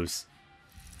still lose.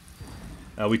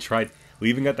 We tried. We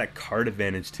even got that card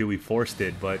advantage too. We forced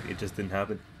it, but it just didn't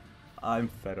happen. I'm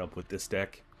fed up with this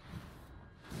deck.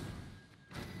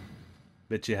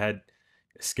 Bet you had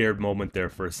a scared moment there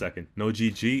for a second. No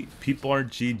GG? People aren't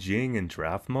GGing in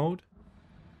draft mode?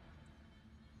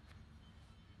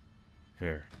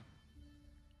 Here.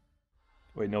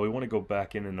 Wait, no, we want to go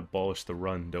back in and abolish the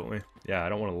run, don't we? Yeah, I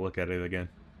don't want to look at it again.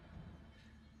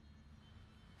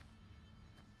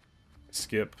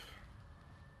 Skip.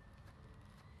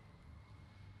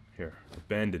 Here,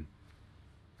 abandon.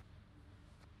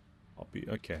 I'll be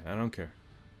okay. I don't care.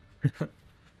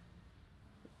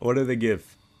 What do they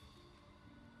give?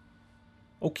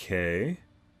 Okay.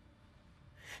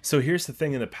 So here's the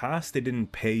thing. In the past, they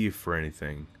didn't pay you for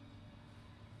anything.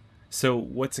 So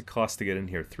what's it cost to get in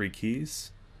here? 3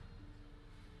 keys?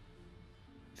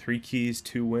 3 keys,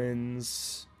 2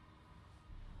 wins.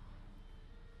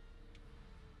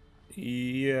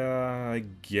 Yeah, I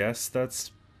guess that's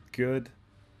good.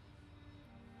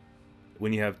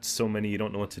 When you have so many, you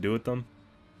don't know what to do with them.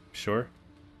 Sure.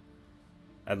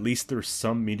 At least there's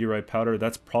some meteorite powder.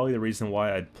 That's probably the reason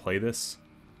why I'd play this.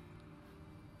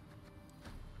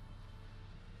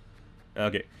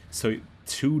 Okay, so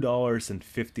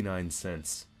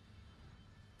 $2.59.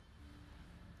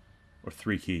 Or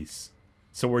 3 keys.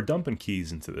 So we're dumping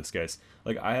keys into this, guys.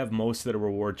 Like, I have most of the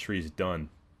reward trees done.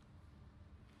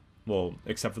 Well,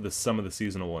 except for some of the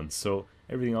seasonal ones. So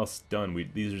everything else is done.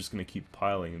 These are just going to keep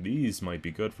piling. These might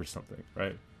be good for something,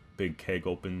 right? Big keg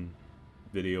open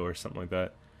video or something like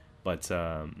that. But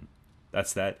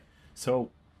that's that. So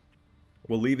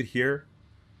we'll leave it here.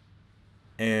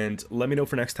 And let me know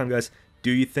for next time, guys.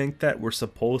 Do you think that we're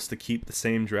supposed to keep the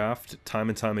same draft time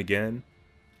and time again?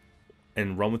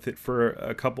 And run with it for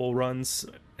a couple runs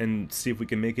and see if we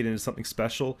can make it into something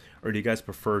special? Or do you guys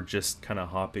prefer just kind of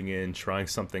hopping in, trying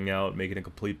something out, making a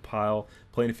complete pile,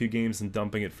 playing a few games and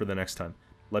dumping it for the next time?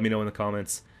 Let me know in the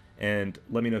comments, and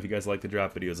let me know if you guys like the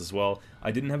draft videos as well.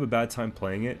 I didn't have a bad time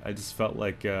playing it. I just felt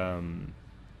like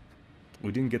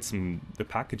we didn't get the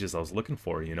packages I was looking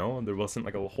for, you know? There wasn't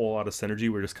like a whole lot of synergy. We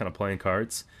were just kind of playing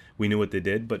cards. We knew what they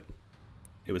did, but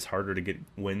it was harder to get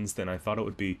wins than I thought it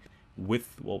would be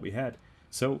with what we had.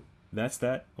 So that's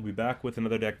that. I'll be back with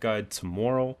another deck guide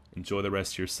tomorrow. Enjoy the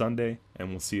rest of your Sunday, and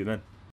we'll see you then.